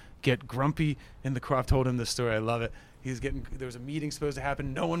Walther get grumpy in the crowd. I've told him this story. I love it. There was a meeting supposed to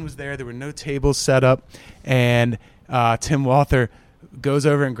happen. No one was there. There were no tables set up. And Tim Walther goes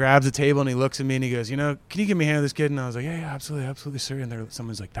over and grabs a table, and he looks at me and he goes, "Can you give me a hand with this kid?" And I was like, yeah, absolutely, sir. And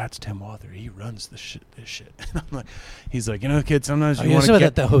someone's like, "That's Tim Walther. He runs this shit." And I'm like, he's like, kid, sometimes you want to get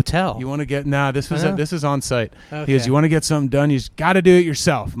at the hotel. You want to get this is on site. Okay. He goes, "You want to get something done, you just got to do it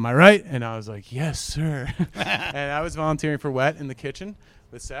yourself. Am I right?" And I was like, "Yes, sir." And I was volunteering for Wet in the kitchen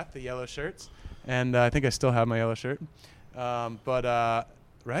with Seth, the yellow shirts, and I think I still have my yellow shirt.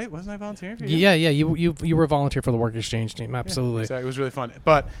 Right? Wasn't I volunteering for you? Yeah. You were a volunteer for the Work Exchange team. Absolutely. Yeah, exactly. It was really fun.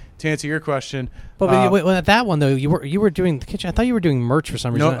 But to answer your question, But at that one though, you were doing the kitchen. I thought you were doing merch for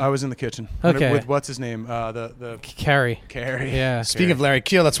some reason. no, I was in the kitchen. Okay. With what's his name? The Carrie. Carrie. Speaking of Larry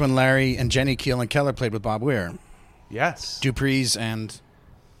Keel, that's when Larry and Jenny Keel and Keller played with Bob Weir. Yes. Dupree's and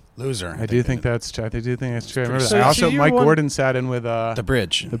Loser. I do think that's true. I remember So that. Also, you Mike were Gordon sat in with The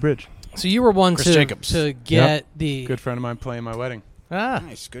Bridge. The Bridge. So you were one Chris Jacobs. to get the Good friend of mine playing my wedding.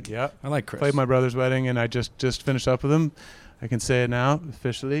 Nice, good. Yeah. I like Chris. Played my brother's wedding, and I just finished up with him. I can say it now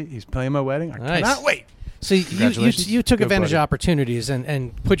officially. He's playing my wedding. I Nice. cannot wait. So Congratulations. you took Good advantage buddy. of opportunities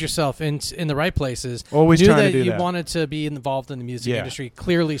and put yourself in the right places. Always knew trying to that do you that. wanted to be involved in the music Yeah. industry.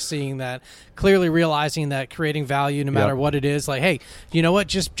 Clearly seeing that, clearly realizing that creating value, no matter Yep. what it is. Like, hey, you know what?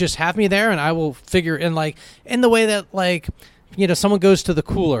 Just have me there, and I will figure in the way that someone goes to the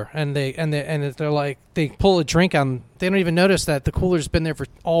cooler and they're like, they pull a drink on. They don't even notice that the cooler's been there for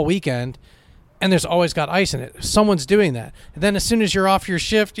all weekend. And there's always got ice in it. Someone's doing that. And then as soon as you're off your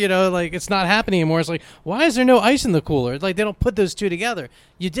shift, it's not happening anymore. It's like, why is there no ice in the cooler? Like, they don't put those two together.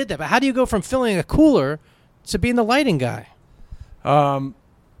 You did that. But how do you go from filling a cooler to being the lighting guy?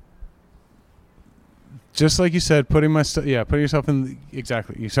 Just like you said, putting yourself in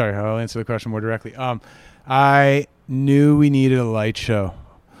exactly. Sorry, I'll answer the question more directly. I knew we needed a light show.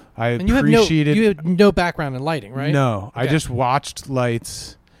 And you have no background in lighting, right? No, Okay. I just watched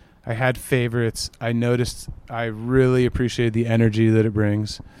lights. I had favorites. I noticed. I really appreciated the energy that it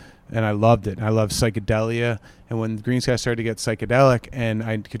brings, and I loved it. I loved psychedelia. And when Green Sky started to get psychedelic, and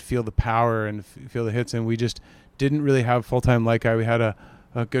I could feel the power and feel the hits, and we just didn't really have full-time light guy. We had a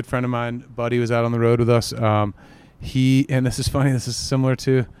good friend of mine, Buddy, was out on the road with us. And this is funny. This is similar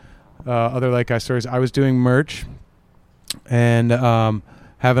to other light guy stories. I was doing merch and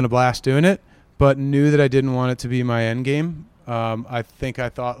having a blast doing it, but knew that I didn't want it to be my end game. I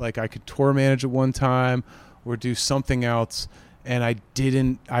thought like I could tour manage at one time or do something else, and I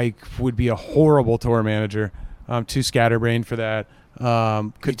didn't. I would be a horrible tour manager. Too scatterbrained for that.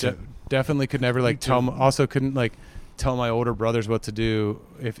 Definitely could never like tell. Also couldn't like tell my older brothers what to do.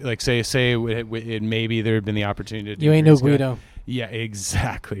 If like say it maybe there had been the opportunity to do You ain't Green no Sky. Guido. Yeah,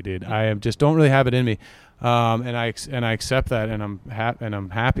 exactly, dude. I just don't really have it in me. And I accept that, and I'm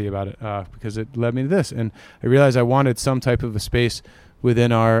happy about it because it led me to this. And I realized I wanted some type of a space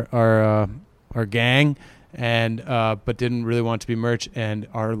within our gang, and but didn't really want it to be merch. And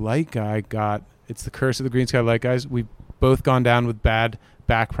our light guy it's the curse of the Green Sky light guys. We've both gone down with bad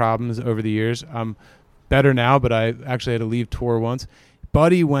back problems over the years. I'm better now, but I actually had to leave tour once.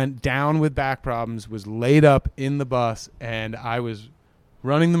 Buddy went down with back problems, was laid up in the bus, and I was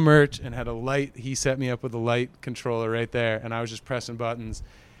running the merch and had a light. He set me up with a light controller right there, and I was just pressing buttons.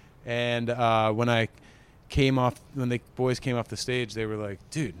 And when the boys came off the stage, they were like,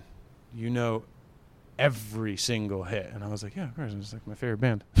 dude, you know every single hit. And I was like, yeah, of course. It's like my favorite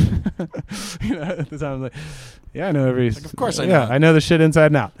band. At the time, I was like, yeah, I know every. Like, of course I know. Yeah, I know the shit inside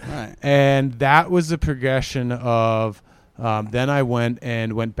and out. Right. And that was the progression of. Then I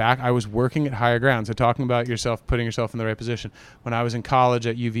went back. I was working at Higher Ground. So talking about putting yourself in the right position. When I was in college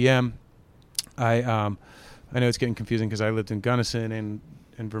at UVM, I know it's getting confusing because I lived in Gunnison and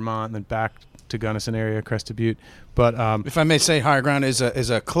in Vermont, and then back to Gunnison area, Crested Butte. But if I may say, Higher Ground is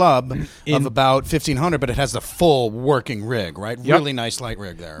a club of about 1,500, but it has the full working rig, right? Yep. Really nice light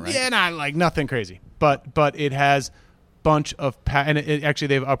rig there, right? Yeah, not like nothing crazy, but it has bunch of and actually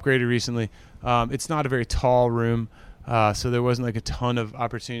they've upgraded recently. It's not a very tall room. So there wasn't like a ton of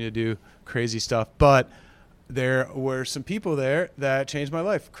opportunity to do crazy stuff, but there were some people there that changed my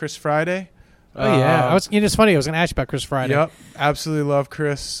life. Chris Friday. Oh yeah, it's funny. I was going to ask you about Chris Friday. Yep, absolutely love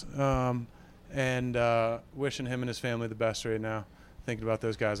Chris, and wishing him and his family the best right now. Thinking about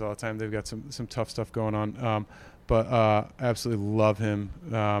those guys all the time. They've got some tough stuff going on, but absolutely love him.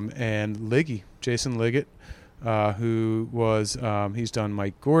 And Liggy, Jason Liggett. Who was he's done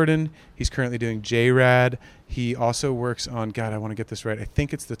Mike Gordon. He's currently doing J-Rad. He also works on, God, I want to get this right. I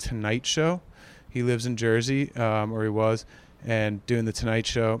think it's The Tonight Show. He lives in Jersey, or he was, and doing The Tonight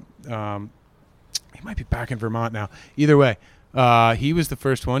Show. He might be back in Vermont now. Either way, he was the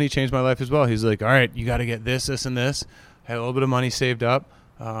first one. He changed my life as well. He's like, all right, you got to get this, and this. Had a little bit of money saved up,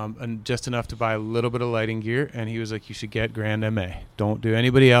 and just enough to buy a little bit of lighting gear. And he was like, you should get Grand MA. Don't do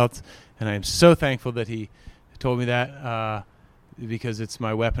anybody else. And I am so thankful that he told me that because it's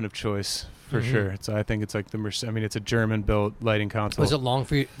my weapon of choice for sure. I think it's like it's a German-built lighting console. Was it long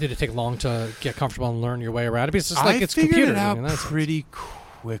for you? Did it take long to get comfortable and learn your way around it? Because it's like it's figured computers. it out pretty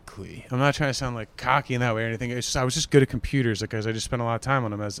quickly. I'm not trying to sound like cocky in that way or anything. It's just I was just good at computers because I just spent a lot of time on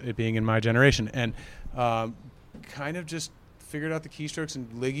them as it being in my generation, and kind of just figured out the keystrokes. And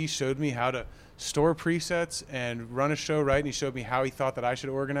Liggy showed me how to store presets and run a show right, and he showed me how he thought that I should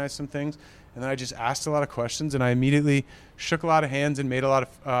organize some things. And then I just asked a lot of questions, and I immediately shook a lot of hands and made a lot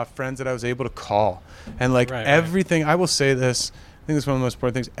of friends that I was able to call. And everything, I will say this, I think this is one of the most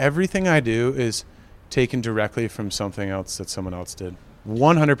important things. Everything I do is taken directly from something else that someone else did.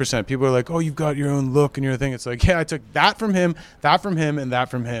 100%. People are like, oh, you've got your own look and your thing. It's like, yeah, I took that from him, and that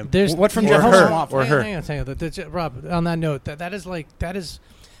from him. What from Jeff her? Or her. Hang on. Rob, on that note,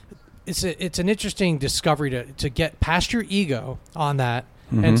 it's an interesting discovery to get past your ego on that.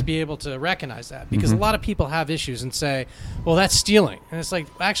 And to be able to recognize that, because a lot of people have issues and say, well, that's stealing. And it's like,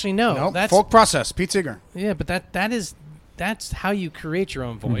 actually, no, that's folk process. Pete Seeger. Yeah, but that's how you create your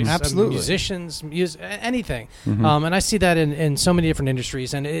own voice. Absolutely. Musicians, anything. And I see that in so many different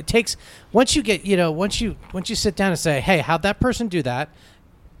industries. And it takes, once you sit down and say, hey, how'd that person do that?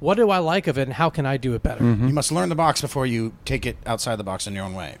 What do I like of it, and how can I do it better? You must learn the box before you take it outside the box in your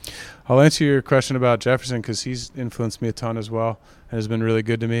own way. I'll answer your question about Jefferson because he's influenced me a ton as well. and has been really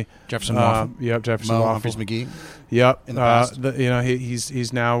good to me. Jefferson Waffle. Yep, Jefferson Mo Waffle. Humphreys McGee. Yep. In the past.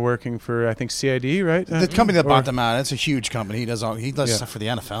 He's now working for, I think, CID, right? The company that Or- bought them out. It's a huge company. He does Yeah. stuff for the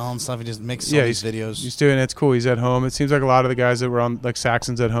NFL and stuff. He just makes all Yeah, these videos. He's doing it. It's cool. He's at home. It seems like a lot of the guys that were on, like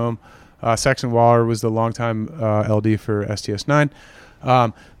Saxon's at home. Saxon Waller was the longtime LD for STS9.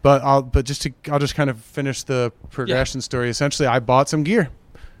 But I'll just kind of finish the progression story. Essentially, I bought some gear.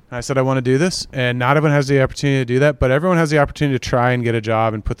 I said I want to do this, and not everyone has the opportunity to do that, but everyone has the opportunity to try and get a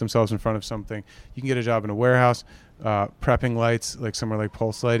job and put themselves in front of something. You can get a job in a warehouse, prepping lights, like somewhere like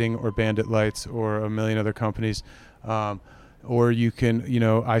Pulse Lighting or Bandit Lights or a million other companies. Or you can,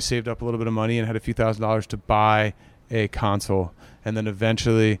 I saved up a little bit of money and had a few $1,000s to buy a console. And then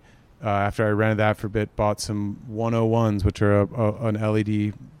eventually, after I rented that for a bit, bought some 101s, which are an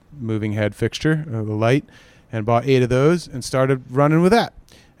LED moving head fixture, a light, and bought 8 of those and started running with that.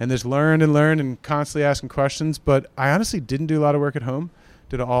 And just learned and constantly asking questions. But I honestly didn't do a lot of work at home.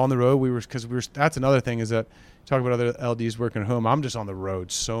 Did it all on the road. That's another thing is that talk about other LDs working at home. I'm just on the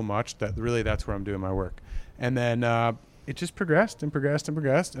road so much that really that's where I'm doing my work. And then it just progressed and progressed and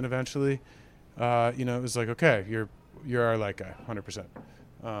progressed. And eventually, it was like, okay, you're our light guy, 100%.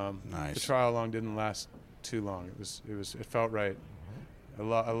 Nice. The trial long didn't last too long. It felt right. I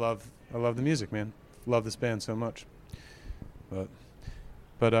love the music, man. Love this band so much. But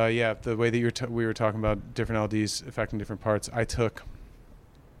the way that we were talking about different LDs affecting different parts, I took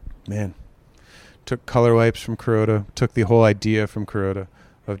color wipes from Kuroda, took the whole idea from Kuroda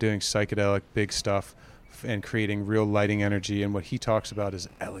of doing psychedelic big stuff and creating real lighting energy. And what he talks about is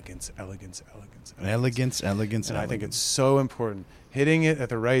elegance. And I think it's so important. Hitting it at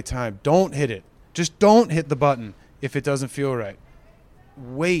the right time. Don't hit it. Just don't hit the button if it doesn't feel right.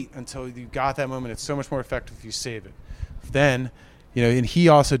 Wait until you got that moment. It's so much more effective if you save it. Then, and he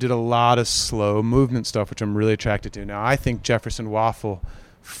also did a lot of slow movement stuff, which I'm really attracted to. Now, I think Jefferson Waffle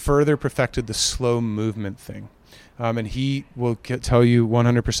further perfected the slow movement thing. And he will tell you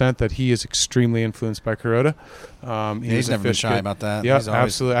 100% that he is extremely influenced by Kuroda. He's never been shy about that. Yeah, He's always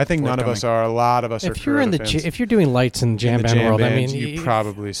absolutely. I think none of us are. A lot of us are. If you're in the Kuroda fans. if you're doing lights in jam band world, I mean, you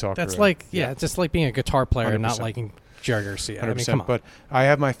probably saw. That's Kuroda. like it's just like being a guitar player and not 100%. liking Jerry Garcia. 100%. I mean, come on. But I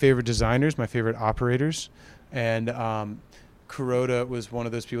have my favorite designers, my favorite operators, and Kuroda was one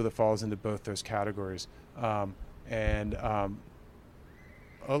of those people that falls into both those categories.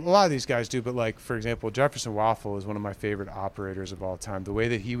 A lot of these guys do, but like, for example, Jefferson Waffle is one of my favorite operators of all time. The way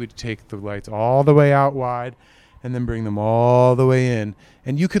that he would take the lights all the way out wide and then bring them all the way in.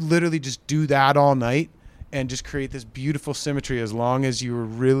 And you could literally just do that all night and just create this beautiful symmetry as long as you were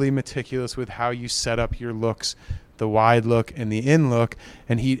really meticulous with how you set up your looks, the wide look and the in look.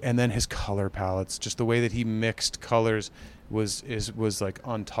 And then his color palettes, just the way that he mixed colors was like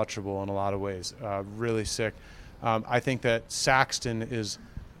untouchable in a lot of ways. Really sick. I think that Saxton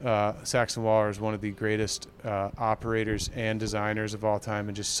Waller is one of the greatest operators and designers of all time,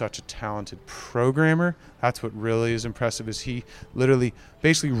 and just such a talented programmer. That's what really is impressive. Is he literally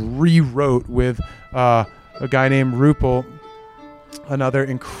basically rewrote with a guy named Rupel, another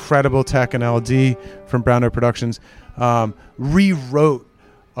incredible tech and LD from Brown Note Productions, rewrote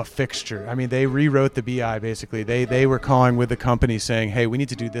a fixture. I mean, they rewrote the BI basically. They were calling with the company saying, hey, we need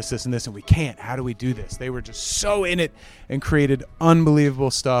to do this, this, and this, and we can't. How do we do this? They were just so in it and created unbelievable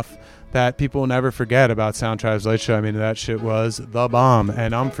stuff that people will never forget about Sound Tribe's light show. I mean, that shit was the bomb.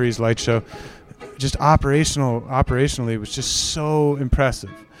 And Umphrey's light show, just operationally was just so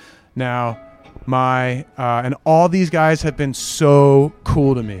impressive. Now, and all these guys have been so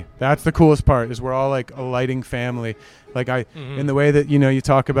cool to me. That's the coolest part, is we're all like a lighting family. Like in the way that, you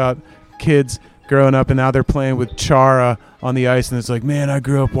talk about kids growing up and now they're playing with Chara on the ice and it's like, man, I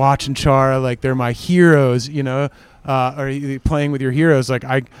grew up watching Chara. Like they're my heroes, or playing with your heroes. Like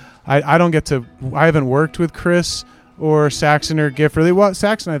I haven't worked with Chris or Saxon or Giff really. Well,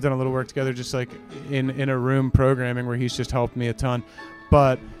 Saxon and I've done a little work together, just like in a room programming where he's just helped me a ton.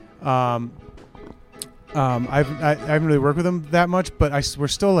 But, I haven't really worked with them that much, but we're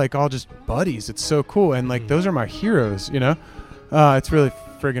still like all just buddies. It's so cool, and like those are my heroes, It's really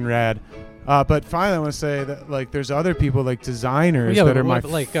friggin' rad. But finally, I want to say that like there's other people like designers that are my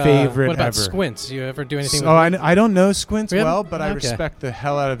favorite. What about ever. Squints? You ever do anything? So I don't know Squints Really? well, but I Okay. respect the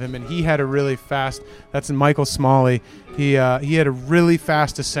hell out of him, and he had a really fast. That's in Michael Smalley. He had a really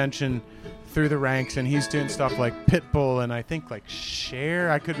fast ascension through the ranks, and he's doing stuff like Pitbull and I think like Cher.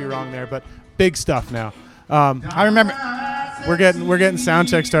 I could be wrong there, but big stuff now. I remember. We're getting sound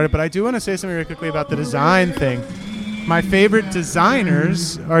check started, but I do want to say something really quickly about the design thing. My favorite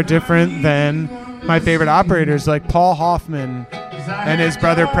designers are different than my favorite operators, like Paul Hoffman and his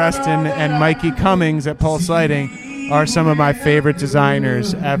brother Preston and Mikey Cummings at Pulse Lighting are some of my favorite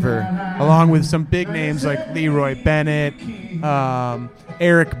designers ever, along with some big names like Leroy Bennett,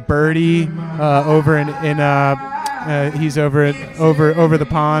 Eric Birdie over he's over the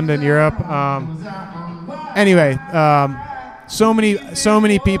pond in Europe. Anyway, so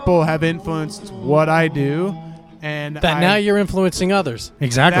many people have influenced what I do, and now you're influencing others.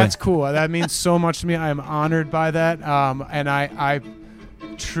 Exactly. That's cool. That means so much to me. I am honored by that. And I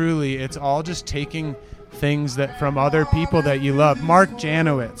truly, it's all just taking things that from other people that you love. Mark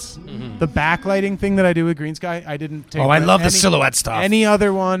Janowitz, the backlighting thing that I do with Green Sky, I didn't take. Oh, I love the silhouette stuff. Any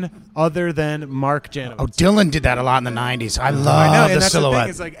other one other than Mark Janowitz. Oh, Dylan did that a lot in the 90s. I I know, love and the that's silhouette.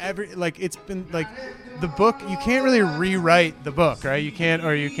 The thing, it's been like the book. You can't really rewrite the book, right? You can't.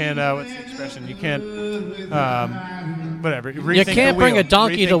 What's the expression? You can't. Whatever. You can't bring a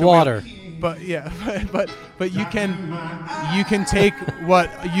donkey to water. But yeah, but you can take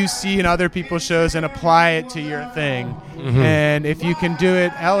what you see in other people's shows and apply it to your thing. And if you can do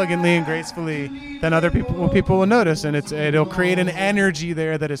it elegantly and gracefully, then other people will notice, and it'll create an energy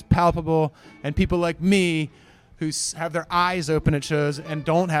there that is palpable. And people like me, who have their eyes open at shows and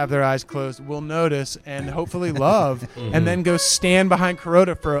don't have their eyes closed, will notice and hopefully love, and then go stand behind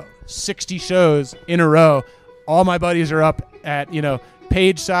Kuroda for 60 shows in a row. All my buddies are up at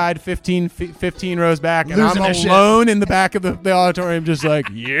page side 15 rows back, and Losing I'm their shit. alone in the back of the auditorium just like,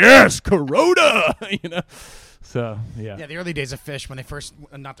 yes, Kuroda. So yeah. Yeah, the early days of Phish, when they first,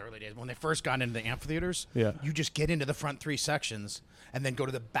 not the early days, when they first got into the amphitheaters, Yeah. you just get into the front 3 sections and then go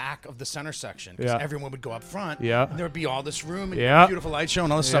to the back of the center section, because Yeah. everyone would go up front, Yeah. and there would be all this room and Yeah. beautiful light show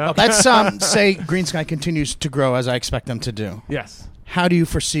and all this Yeah. stuff. Let's say Green Sky continues to grow as I expect them to do. Yes. How do you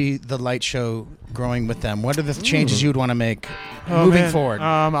foresee the light show growing with them? What are the changes you would want to make Oh, moving man. forward?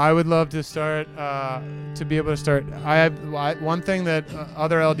 I would love to start to be able to start. One thing that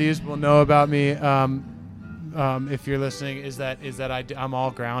other LDs will know about me, if you're listening, is that I'm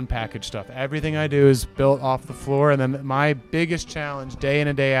all ground package stuff. Everything I do is built off the floor, and then my biggest challenge, day in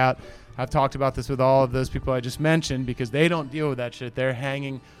and day out, I've talked about this with all of those people I just mentioned, because they don't deal with that shit. They're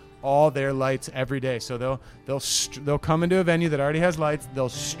hanging all their lights every day. So they'll come into a venue that already has lights, they'll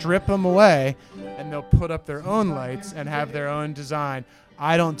strip them away, and they'll put up their own lights and have their own design.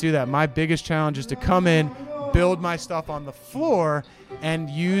 I don't do that. My biggest challenge is to come in, build my stuff on the floor, and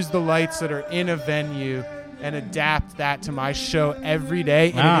use the lights that are in a venue and adapt that to my show every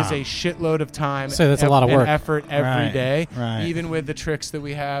day. And it is a shitload of time. So that's a lot of work. And effort every Right, day. right. Even with the tricks that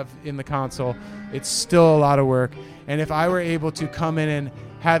we have in the console, it's still a lot of work. And if I were able to come in and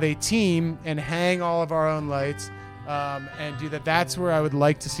have a team and hang all of our own lights and do that, that's where I would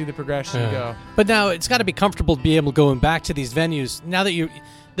like to see the progression go. But now it's got to be comfortable to be able going back to these venues now that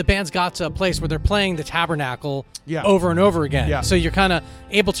the band's got to a place where they're playing the Tabernacle over and over again. Yeah. So you're kind of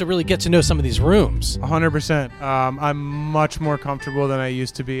able to really get to know some of these rooms. 100%. I'm much more comfortable than I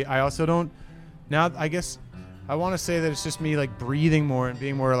used to be. I also don't now. I guess I want to say that it's just me like breathing more and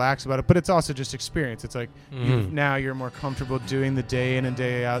being more relaxed about it, but it's also just experience. It's like now you're more comfortable doing the day in and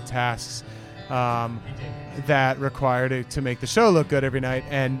day out tasks that require to make the show look good every night,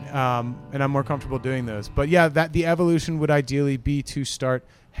 and I'm more comfortable doing those. But yeah, that the evolution would ideally be to start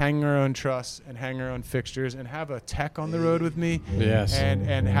hanging our own truss and hang our own fixtures and have a tech on the road with me. Yes.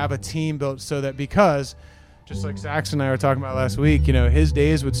 And have a team built so that, because just like Sax and I were talking about last week, his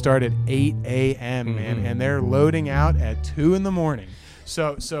days would start at 8 a.m. man, and they're loading out at 2 in the morning.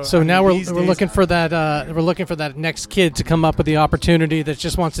 So now we're these days- looking for that next kid to come up with the opportunity that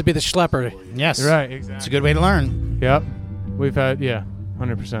just wants to be the schlepper. Yes. Right, exactly. It's a good way to learn. Yep. We've had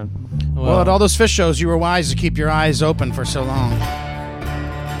 100%. Well, at all those Phish shows, you were wise to keep your eyes open for so long.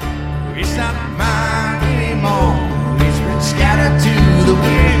 It's not mine anymore. It's been scattered to the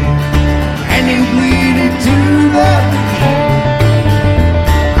wind, and you bleeding to the end.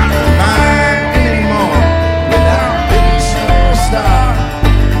 I'm not mine anymore. Without this star,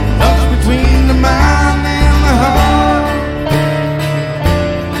 love's between the mind and the heart.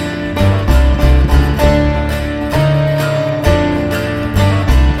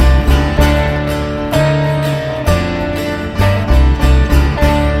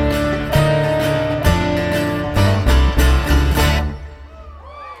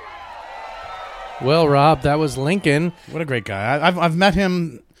 Well, Rob, that was Lincoln. What a great guy. I've met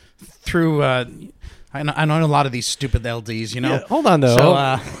him through. I know a lot of these stupid LDs. Yeah, hold on, though.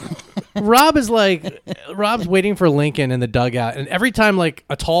 So, Rob's waiting for Lincoln in the dugout, and every time like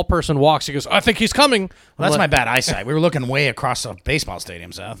a tall person walks, he goes, "I think he's coming." well, that's my bad eyesight. We were looking way across a baseball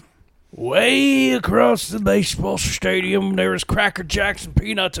stadium, Seth. Way across the baseball stadium, there was Cracker Jacks and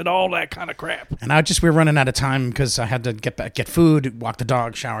peanuts and all that kind of crap. And we were running out of time because I had to get food, walk the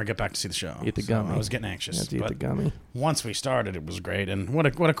dog, shower, get back to see the show. Eat the gummy. I was getting anxious. You have to eat but the gummy. once we started, it was great. And what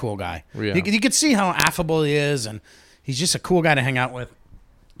a cool guy. Yeah. You could see how affable he is, and he's just a cool guy to hang out with.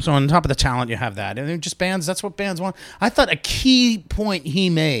 So on top of the talent, you have that. And then just bands, that's what bands want. I thought a key point he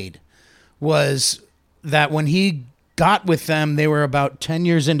made was that when he got with them, they were about 10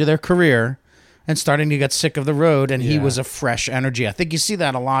 years into their career and starting to get sick of the road, and he was a fresh energy. I think you see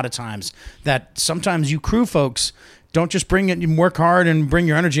that a lot of times, that sometimes you crew folks don't just bring it, you work hard and bring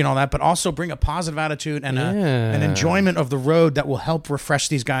your energy and all that, but also bring a positive attitude and an enjoyment of the road that will help refresh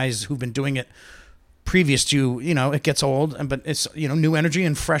these guys who've been doing it previous to, it gets old, but it's, new energy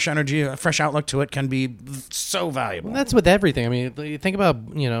and fresh energy, a fresh outlook to it can be so valuable. Well, that's with everything. I mean, you think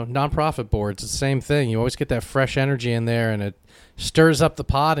about, nonprofit boards, it's the same thing. You always get that fresh energy in there, and it stirs up the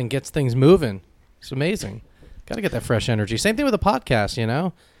pot and gets things moving. It's amazing. Got to get that fresh energy. Same thing with a podcast,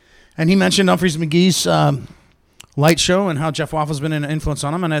 And he mentioned Humphreys McGee's light show and how Jeff Waffle's been an influence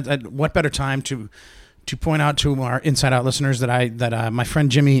on him. And what better time to point out to our Inside Out listeners that my friend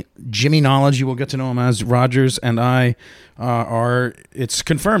Jimmy Knowledge, you will get to know him as Rogers, and I it's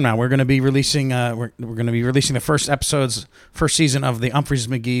confirmed now. We're going to be releasing the first season of the Humphreys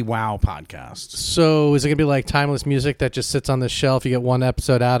McGee Wow podcast. So is it going to be like timeless music that just sits on the shelf? You get one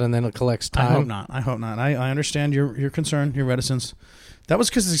episode out and then it collects time? I hope not. I understand your concern, your reticence. That was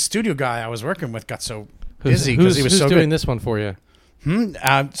because the studio guy I was working with got so busy because he was so good. Who's doing this one for you?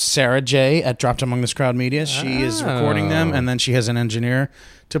 Sarah J. at Dropped Among This Crowd Media. She is recording them, and then she has an engineer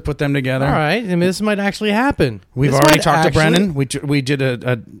to put them together. All right. I mean, this might actually happen. We've already talked to Brendan. We did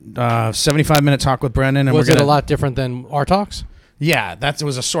a 75-minute talk with Brendan. And was it a lot different than our talks? Yeah, that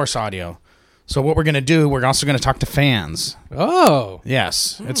was a source audio. So what we're going to do, we're also going to talk to fans. Oh.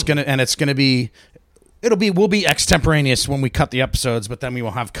 Yes. We'll be extemporaneous when we cut the episodes, but then we will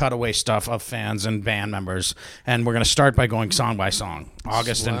have cutaway stuff of fans and band members. And we're going to start by going song by song.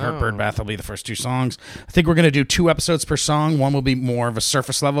 August and Hurt Bird Bath will be the first two songs. I think we're going to do 2 episodes per song. One will be more of a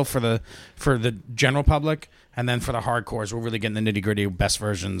surface level for the general public. And then for the hardcores, we'll really get in the nitty gritty, best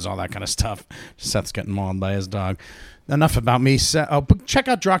versions, all that kind of stuff. Seth's getting mauled by his dog. Enough about me. Check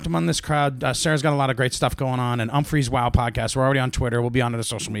out Dropped Among This Crowd. Sarah's got a lot of great stuff going on. And Humphreys Wow podcast. We're already on Twitter. We'll be on the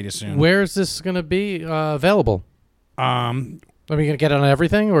social media soon. Where is this going to be available? Are we going to get it on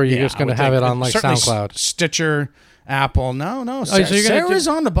everything, or are you just going to have it on like SoundCloud? Stitcher, Apple. No. So Sarah's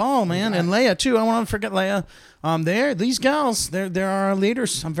on the ball, man. And Leia, too. I want to forget Leia. These gals, they're our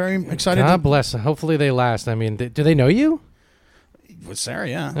leaders. I'm very excited. God bless. Hopefully they last. I mean, do they know you? With Sarah,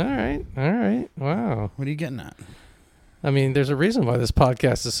 yeah. All right. Wow. What are you getting at? I mean, there's a reason why this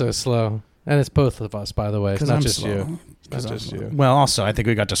podcast is so slow. And it's both of us, by the way. It's not just you. It's not just you. Well, also, I think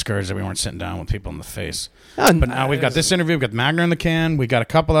we got discouraged that we weren't sitting down with people in the face. But now we've got this interview. We've got Magner in the can. We got a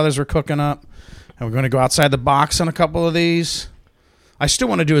couple others we're cooking up. And we're going to go outside the box on a couple of these. I still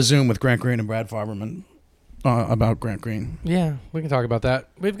want to do a Zoom with Grant Green and Brad Farberman about Grant Green. Yeah, we can talk about that.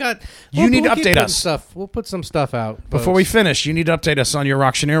 We've got... You need to update us. We'll put some stuff out. Before we finish, you need to update us on your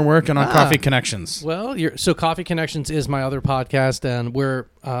Auctioneer work and on Coffee Connections. Well, so Coffee Connections is my other podcast, and we're...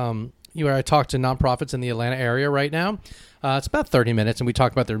 where I talk to nonprofits in the Atlanta area right now. It's about 30 minutes, and we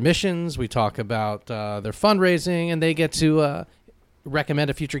talk about their missions. We talk about their fundraising, and they get to recommend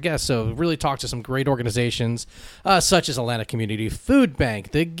a future guest. So really talk to some great organizations such as Atlanta Community Food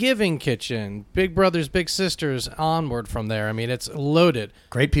Bank, The Giving Kitchen, Big Brothers Big Sisters, onward from there. I mean, it's loaded.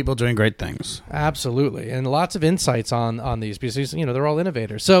 Great people doing great things. Absolutely. And lots of insights on these because, they're all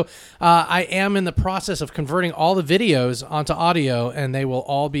innovators. So I am in the process of converting all the videos onto audio, and they will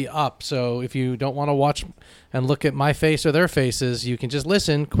all be up. So if you don't want to watch and look at my face or their faces, you can just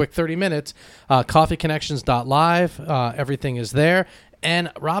listen, quick 30 minutes, coffeeconnections.live. Everything is there.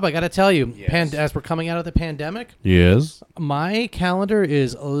 And Rob, I got to tell you, as we're coming out of the pandemic, yes, my calendar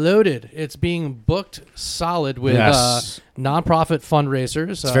is loaded. It's being booked solid with nonprofit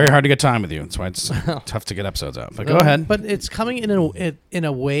fundraisers. It's very hard to get time with you. That's why it's tough to get episodes out. But go ahead. But it's coming in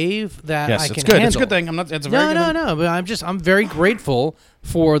a wave that I can it's good. handle. It's a good thing. It's a very good No. But I'm very grateful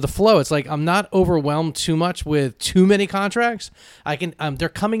for the flow. It's like I'm not overwhelmed too much with too many contracts. They're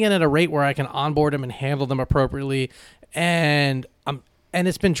coming in at a rate where I can onboard them and handle them appropriately, and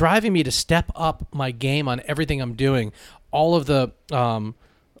it's been driving me to step up my game on everything I'm doing. All the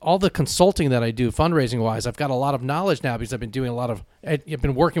consulting that I do fundraising wise, I've got a lot of knowledge now because I've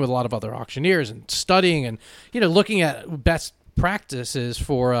been working with a lot of other auctioneers and studying and looking at best practices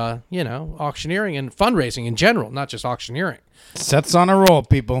for auctioneering and fundraising in general, not just auctioneering. Seth's on a roll,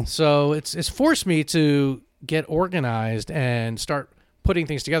 people. So it's forced me to get organized and start putting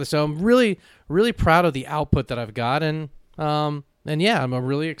things together. So I'm really, really proud of the output that I've got, and yeah, I'm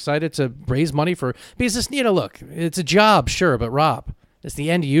really excited to raise money because this, look, it's a job, sure, but Rob, it's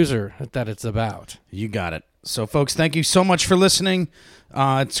the end user that it's about. You got it. So, folks, thank you so much for listening.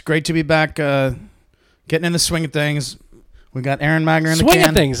 It's great to be back, getting in the swing of things. We got Aaron Magner in the can. Swing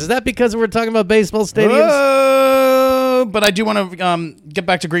of things. Is that because we're talking about baseball stadiums? But I do want to get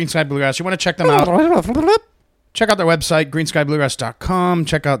back to Green Sky Bluegrass. You want to check them out. Check out their website, greenskybluegrass.com.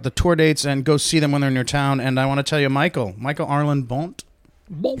 Check out the tour dates and go see them when they're in your town. And I want to tell you, Michael Arlen Bolt,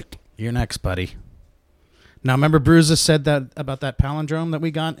 you're next, buddy. Now, remember Bruza said that about that palindrome that we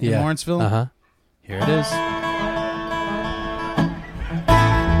got in Lawrenceville? Uh-huh. Here it is.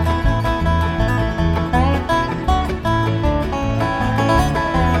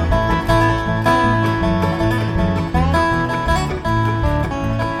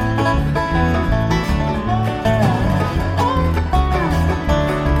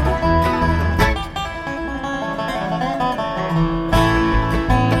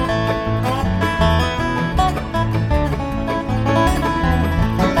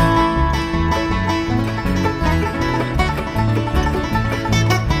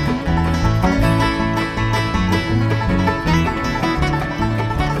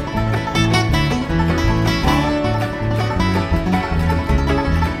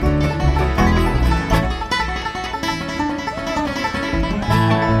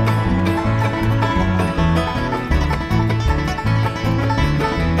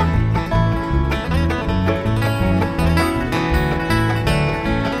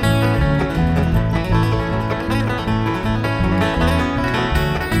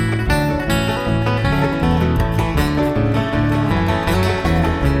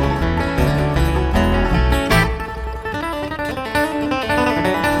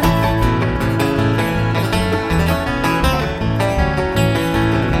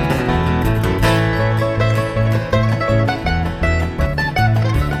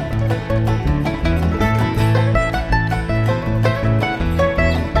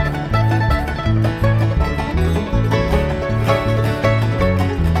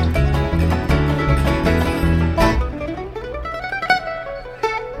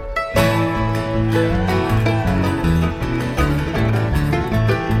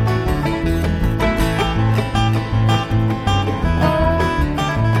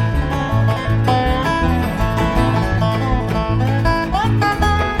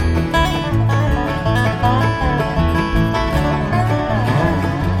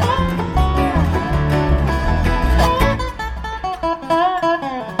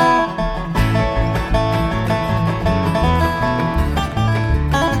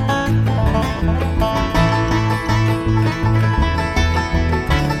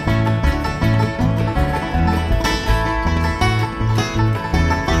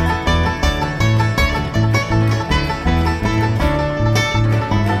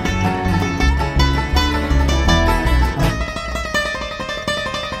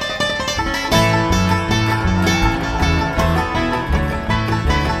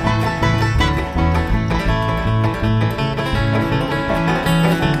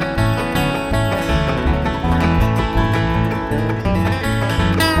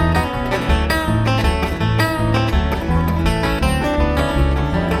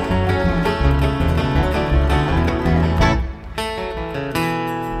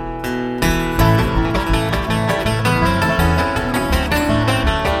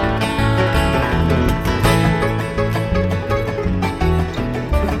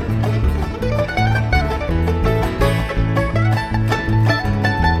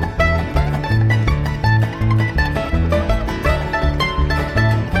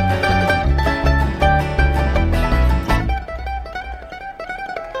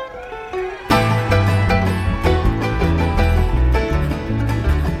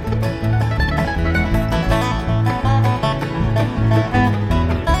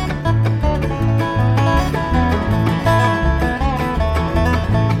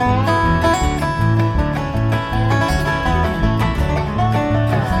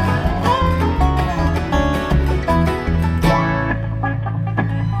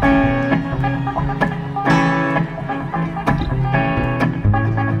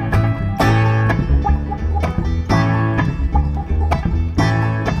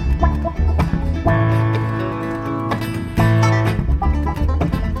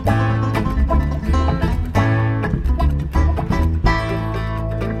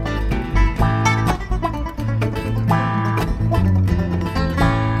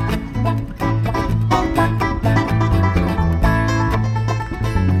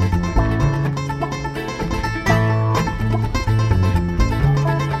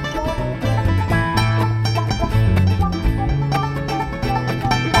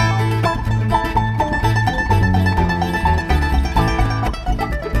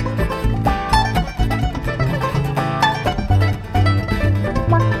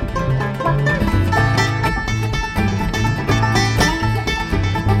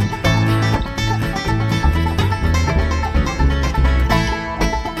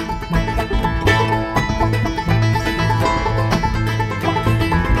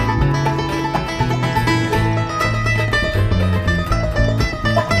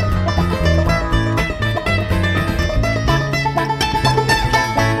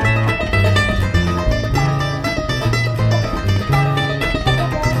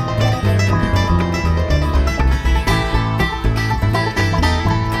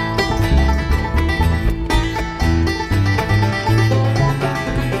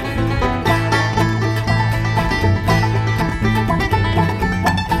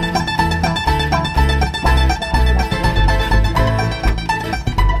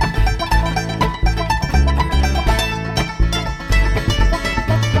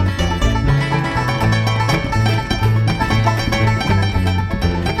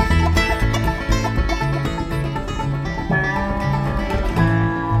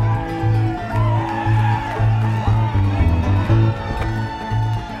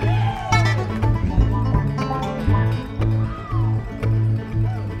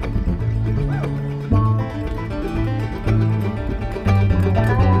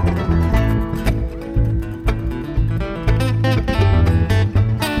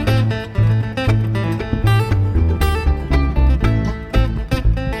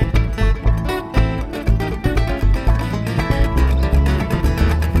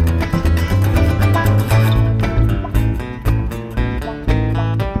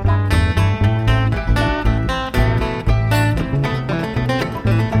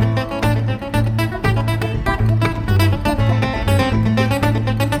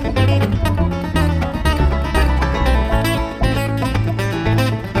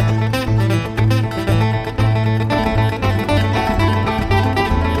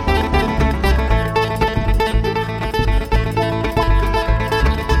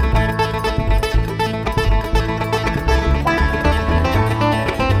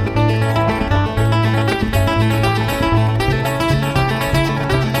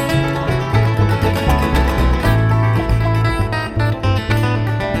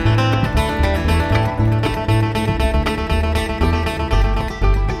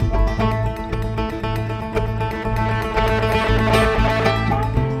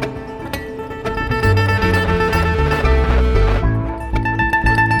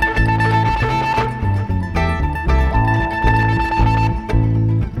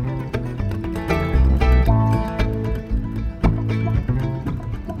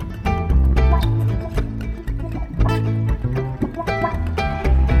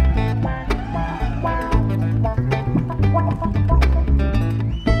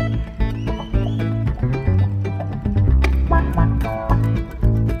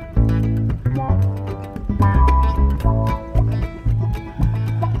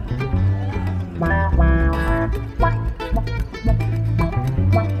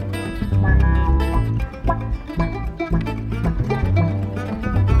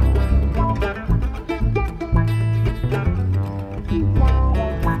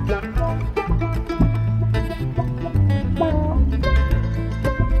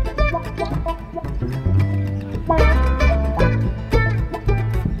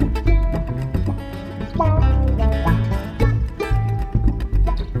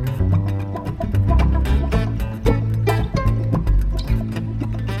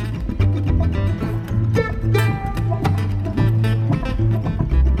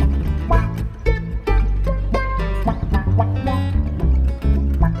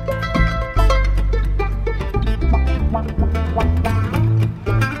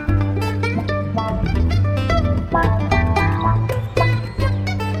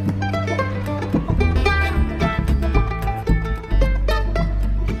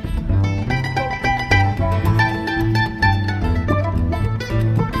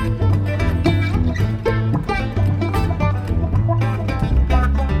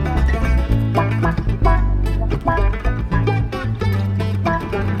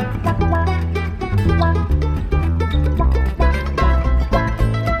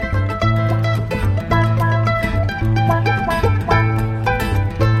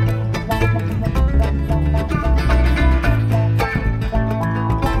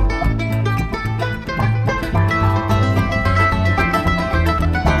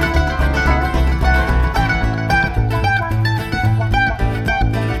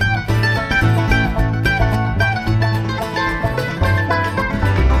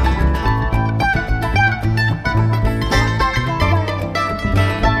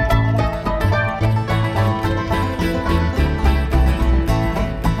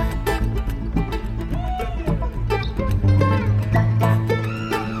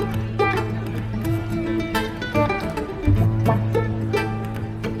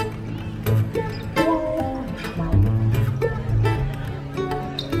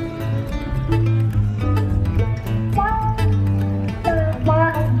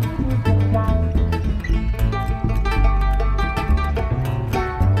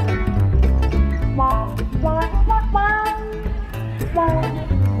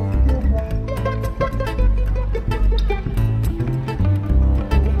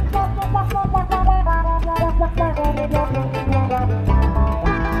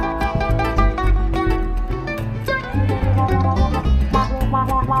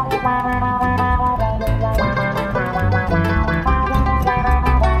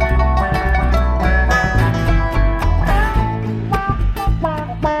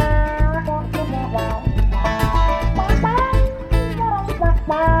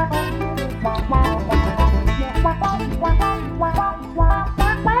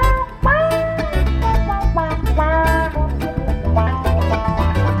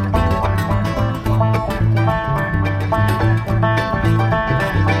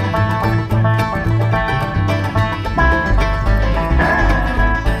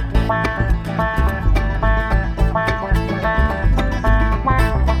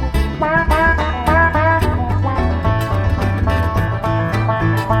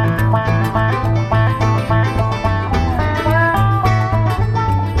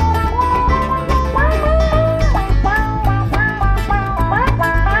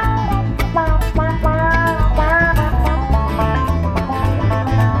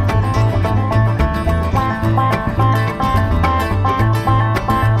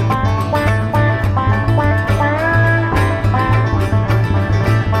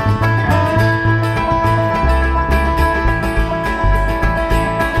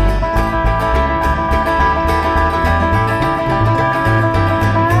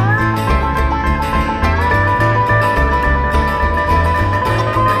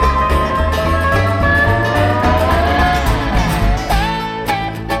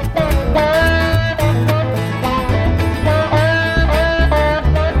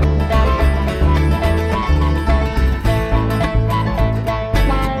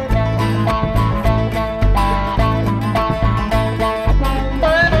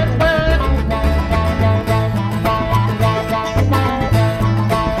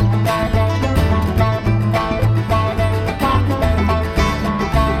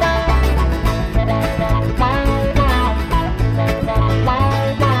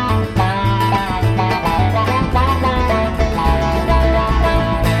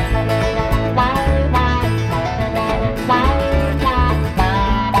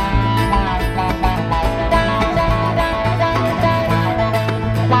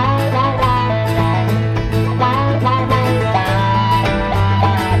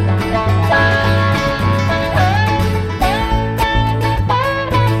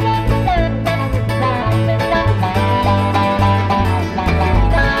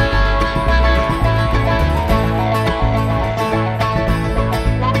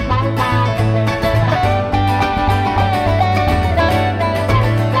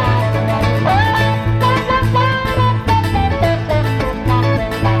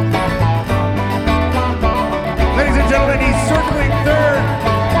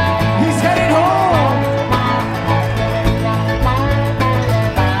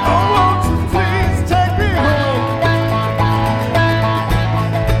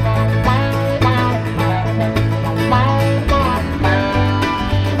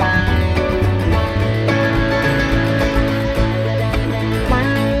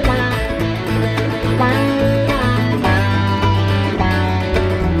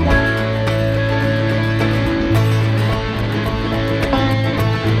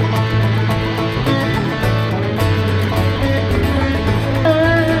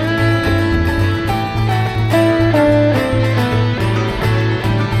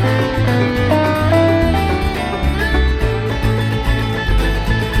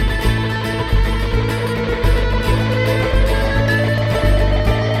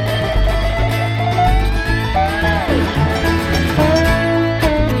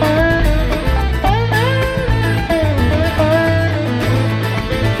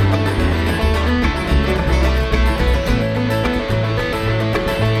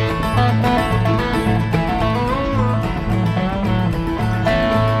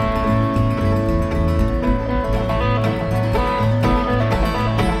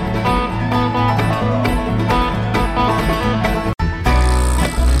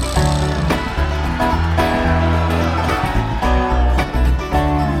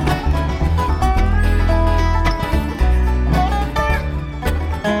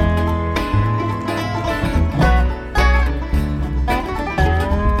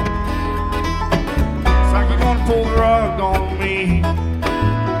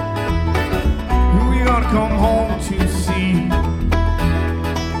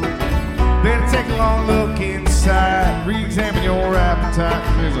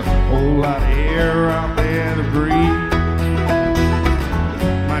 There's a whole lot of air out there to breathe.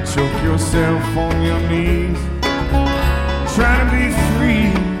 Might choke yourself on your knees, trying to be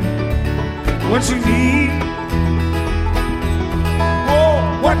free. What you need,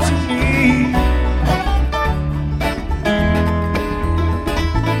 oh, what you need.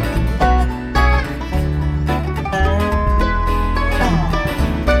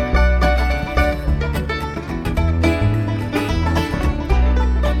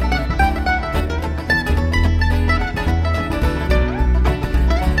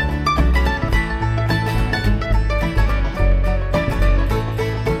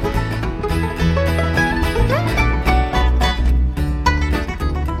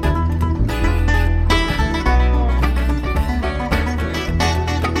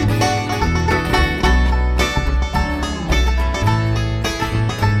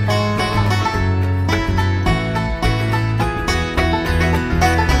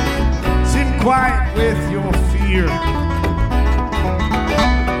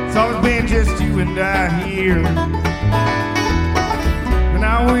 here. And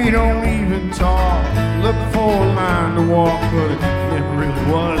now we don't even talk. Looking for a line to walk, but it never really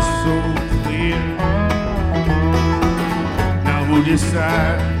was so clear. Now who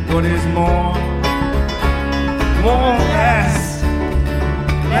decides what is more? More or less?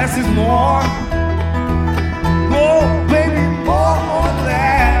 Less is more. More, baby, more or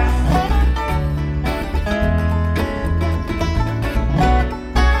less.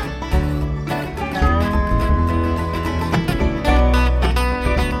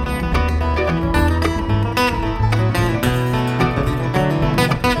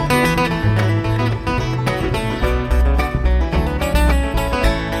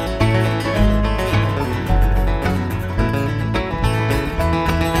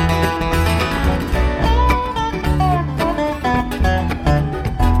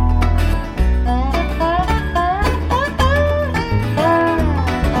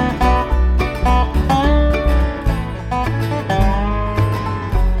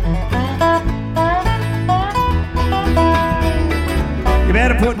 You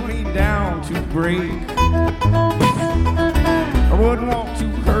better put me down to break. I wouldn't want to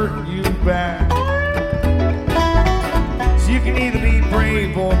hurt you back. So you can either be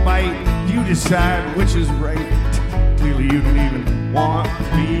brave or bite. You decide which is right. Clearly you don't even want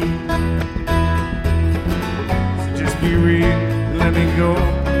me. So just be real, let me go.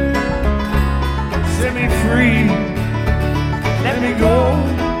 Set me free, let me go.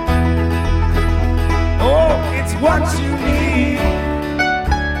 Oh, it's what you need.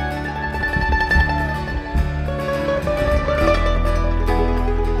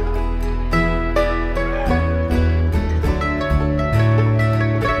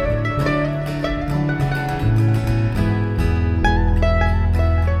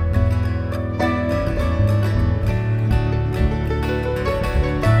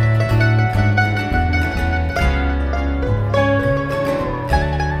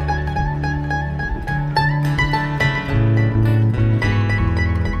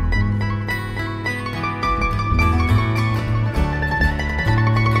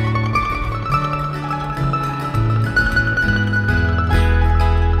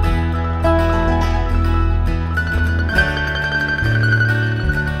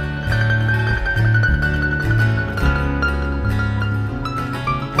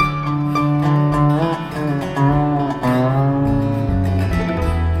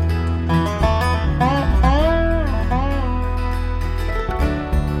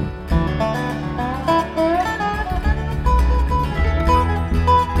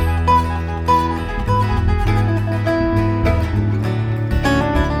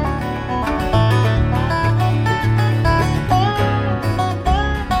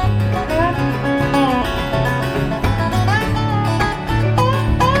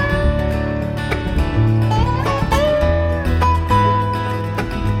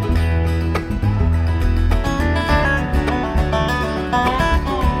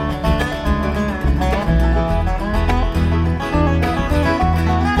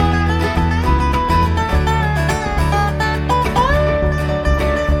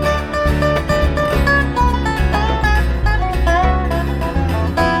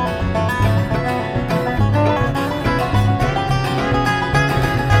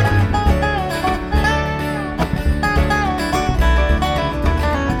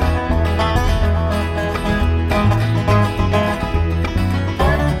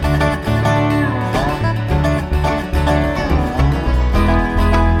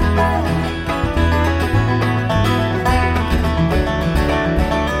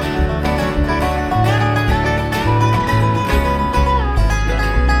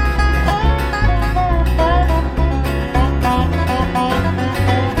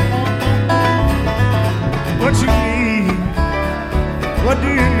 What do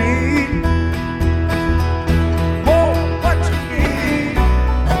you need? Oh, what you need?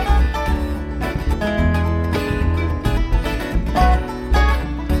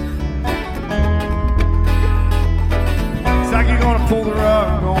 It's like you're gonna pull the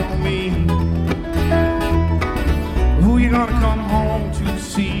rug on me. Who you gonna come home to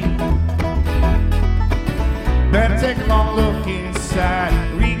see? Better take a long look inside,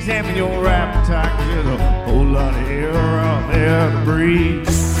 re-examine your appetite. There's a whole lot of air out there to breathe.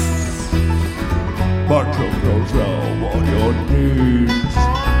 But you goes down on your knees,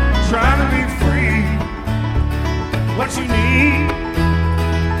 trying to be free. What you need?